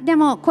wrote. で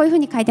もこういうふう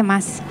に書いて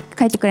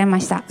くれま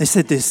した。They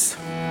said this.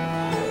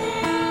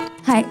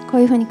 はい、こ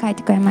ういうふうに書い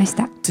てくれまし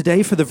た。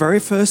Today, for the very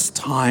first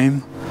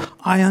time,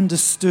 I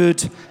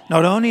understood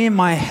not only in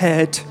my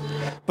head,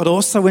 but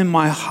also in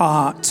my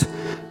heart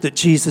that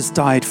Jesus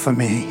died for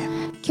me.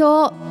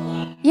 今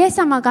日、イエス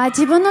様が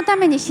自分のた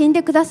めに死ん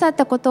でくださっ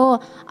たこと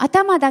を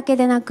頭だけ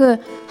でなく、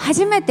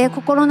初めて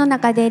心の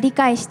中で理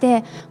解し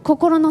て、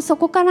心の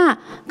底から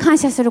感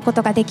謝するこ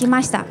とができ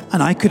ました。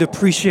And I could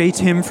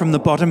appreciate him from the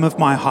bottom of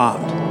my heart.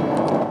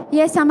 イ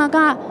エス様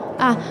が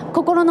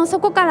心の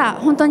底から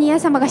本当にイエ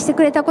ス様がして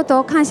くれたこと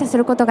を感謝す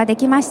ることがで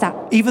きました。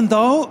Even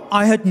though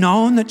I had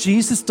known that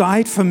Jesus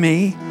died for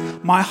me,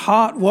 my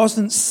heart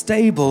wasn't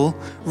stable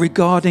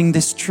regarding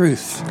this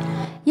truth.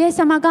 イエス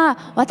様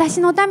が私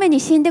のために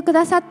死んでく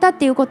ださったっ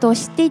ていうことを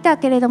知っていた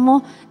けれど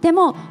も、で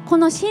もこ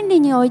の真理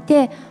におい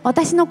て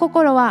私の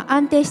心は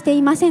安定して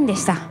いませんで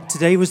した。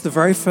Today was the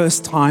very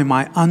first time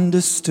I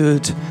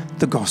understood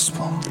the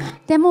gospel.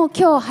 でも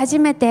今日初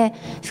めて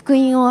福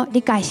音を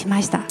理解し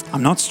ました。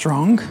I'm not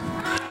strong.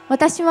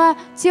 私は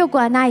強く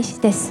はない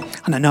です。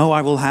 And I know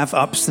I will have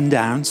ups and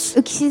downs.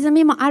 浮き沈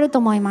みもあると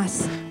思いま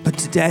す。 But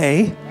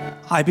today,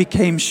 I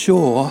became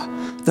sure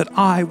that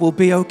I will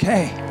be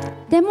okay.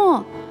 で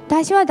も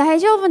私は大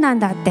丈夫なん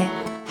だって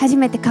初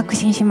めて確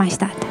信しまし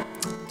た。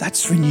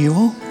 That's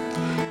renewal.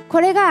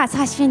 これが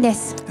刷新で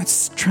す。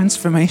 That's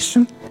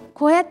transformation.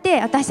 こうやっ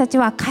て私たち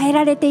は変え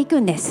られていく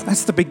んです。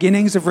 That's the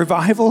beginnings of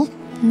revival.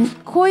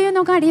 こういう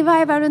のがリバ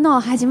イバルの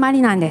始ま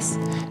りなんです。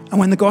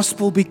 And when the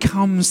gospel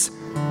becomes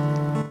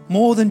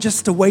more than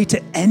just a way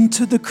to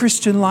enter the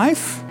Christian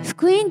life,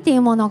 福音ってい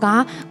うもの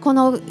がこ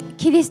の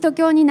キリスト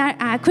教に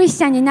クリス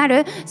チャンにな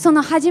るそ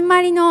の始ま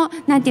りの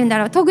なんていうんだ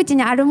ろう、戸口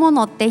にあるも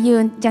のってい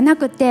うんじゃな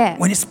くて、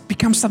 when it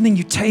becomes something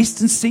you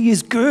taste and see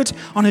is good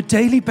on a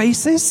daily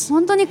basis,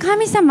 本当に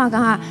神様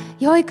が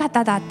良い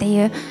方だって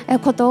いう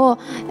ことを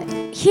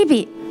日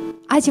々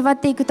味わっ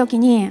ていくとき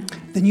に、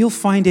 then you'll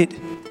find it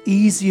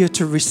easier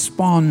to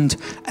respond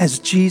as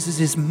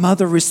Jesus'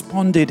 mother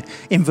responded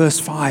in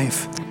verse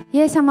 5. イ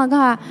エス様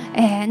が、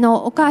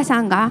のお母さ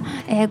んが、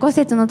5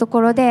節のと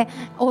ころで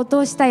応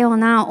答したよう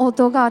な応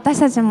答を私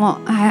た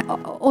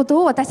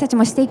ち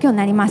もしていくように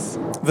なりま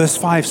す。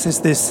 Verse 5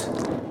 says this.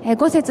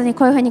 5節に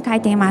こういうふうに書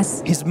いていま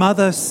す。 His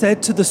mother said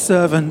to the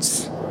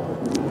servants,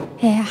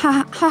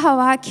 母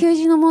は給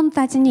仕の者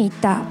たちに言っ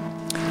た。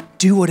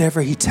 Do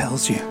whatever he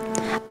tells you.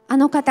 あ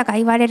の方が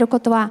言われるこ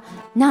とは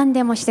何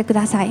でもしてく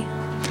ださい。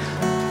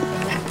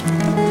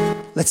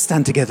 Let's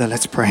stand together.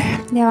 Let's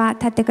pray. では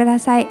立ってくだ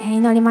さい。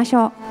祈りまし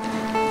ょう。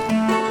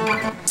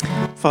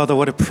 Father,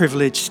 what a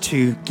privilege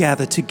to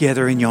gather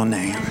together in your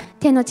name.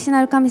 天の父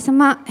なる神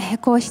様、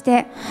こうし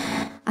て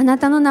あな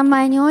たの名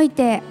前におい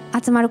て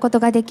集まるこ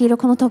とができる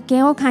この特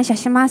権を感謝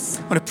しま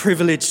す。 What a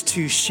privilege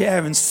to share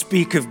and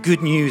speak of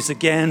good news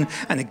again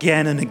and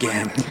again and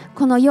again.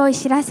 この良い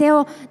知らせ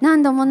を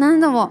何度も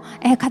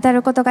語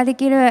ることがで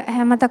きる、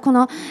またこ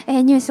の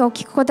ニュースを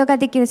聞くことが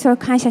できる、それを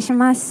感謝し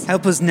ます。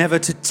 Help us never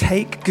to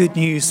take good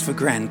news for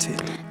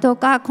granted. どう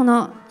かこ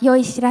の良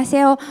い知ら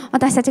せを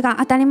私たちが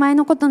当たり前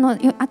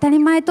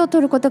と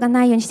取ることが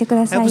ないようにしてく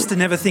ださ Help い。 us to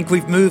never think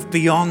we've moved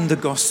beyond the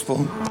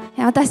gospel.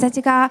 私た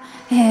ちが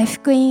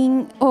福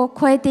音を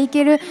超えてい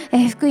ける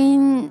福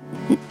音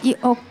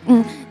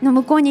の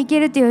向こうに行け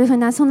るというふう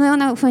なそのよう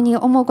なふうに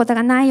思うこと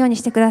がないように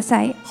してくだ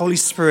さい。 Holy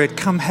Spirit,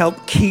 come help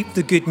keep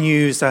the good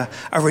news a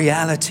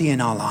reality in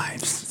our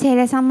lives. 聖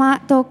霊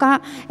様どう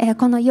か、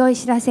この良い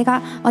知らせ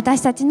が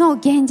私たちの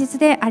現実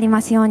であり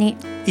ますように。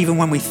 Even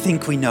when we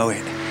think we know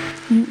it.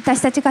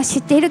 私たちが知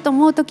っていると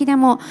思う時で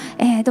も、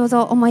どう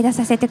ぞ思い出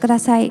させてくだ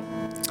さい。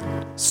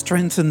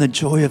 Strengthen the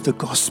joy of the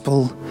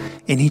gospel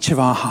in each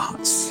of our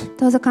hearts.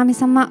 どうぞ神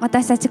様、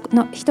私たち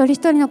の一人一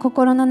人の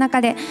心の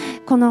中で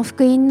この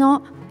福音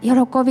の喜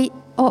び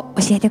を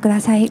教えてく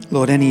ださい。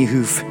 Lord, any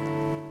who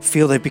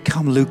feel they've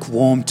become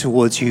lukewarm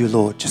towards you,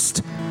 Lord,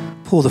 just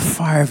pour the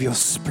fire of your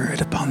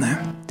Spirit upon them.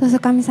 どうぞ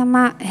神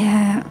様、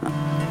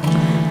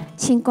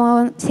信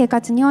仰生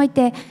活におい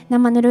て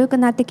生ぬるく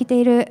なってきて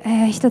いる、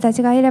人た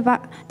ちがいれ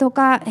ばどう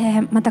か、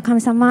また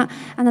神様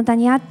あなた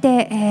に会っ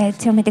て、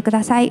強めてく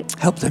ださい。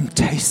 Help them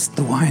taste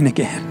the wine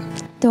again.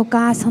 どう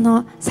かそ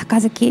の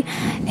杯、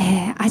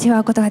味わ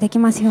うことができ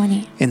ますよう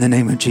に。 In the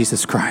name of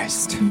Jesus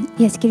Christ.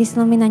 イエス・キリス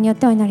トの皆によっ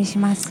てお祈りし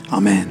ます。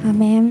Amen. アー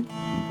メ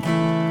ン。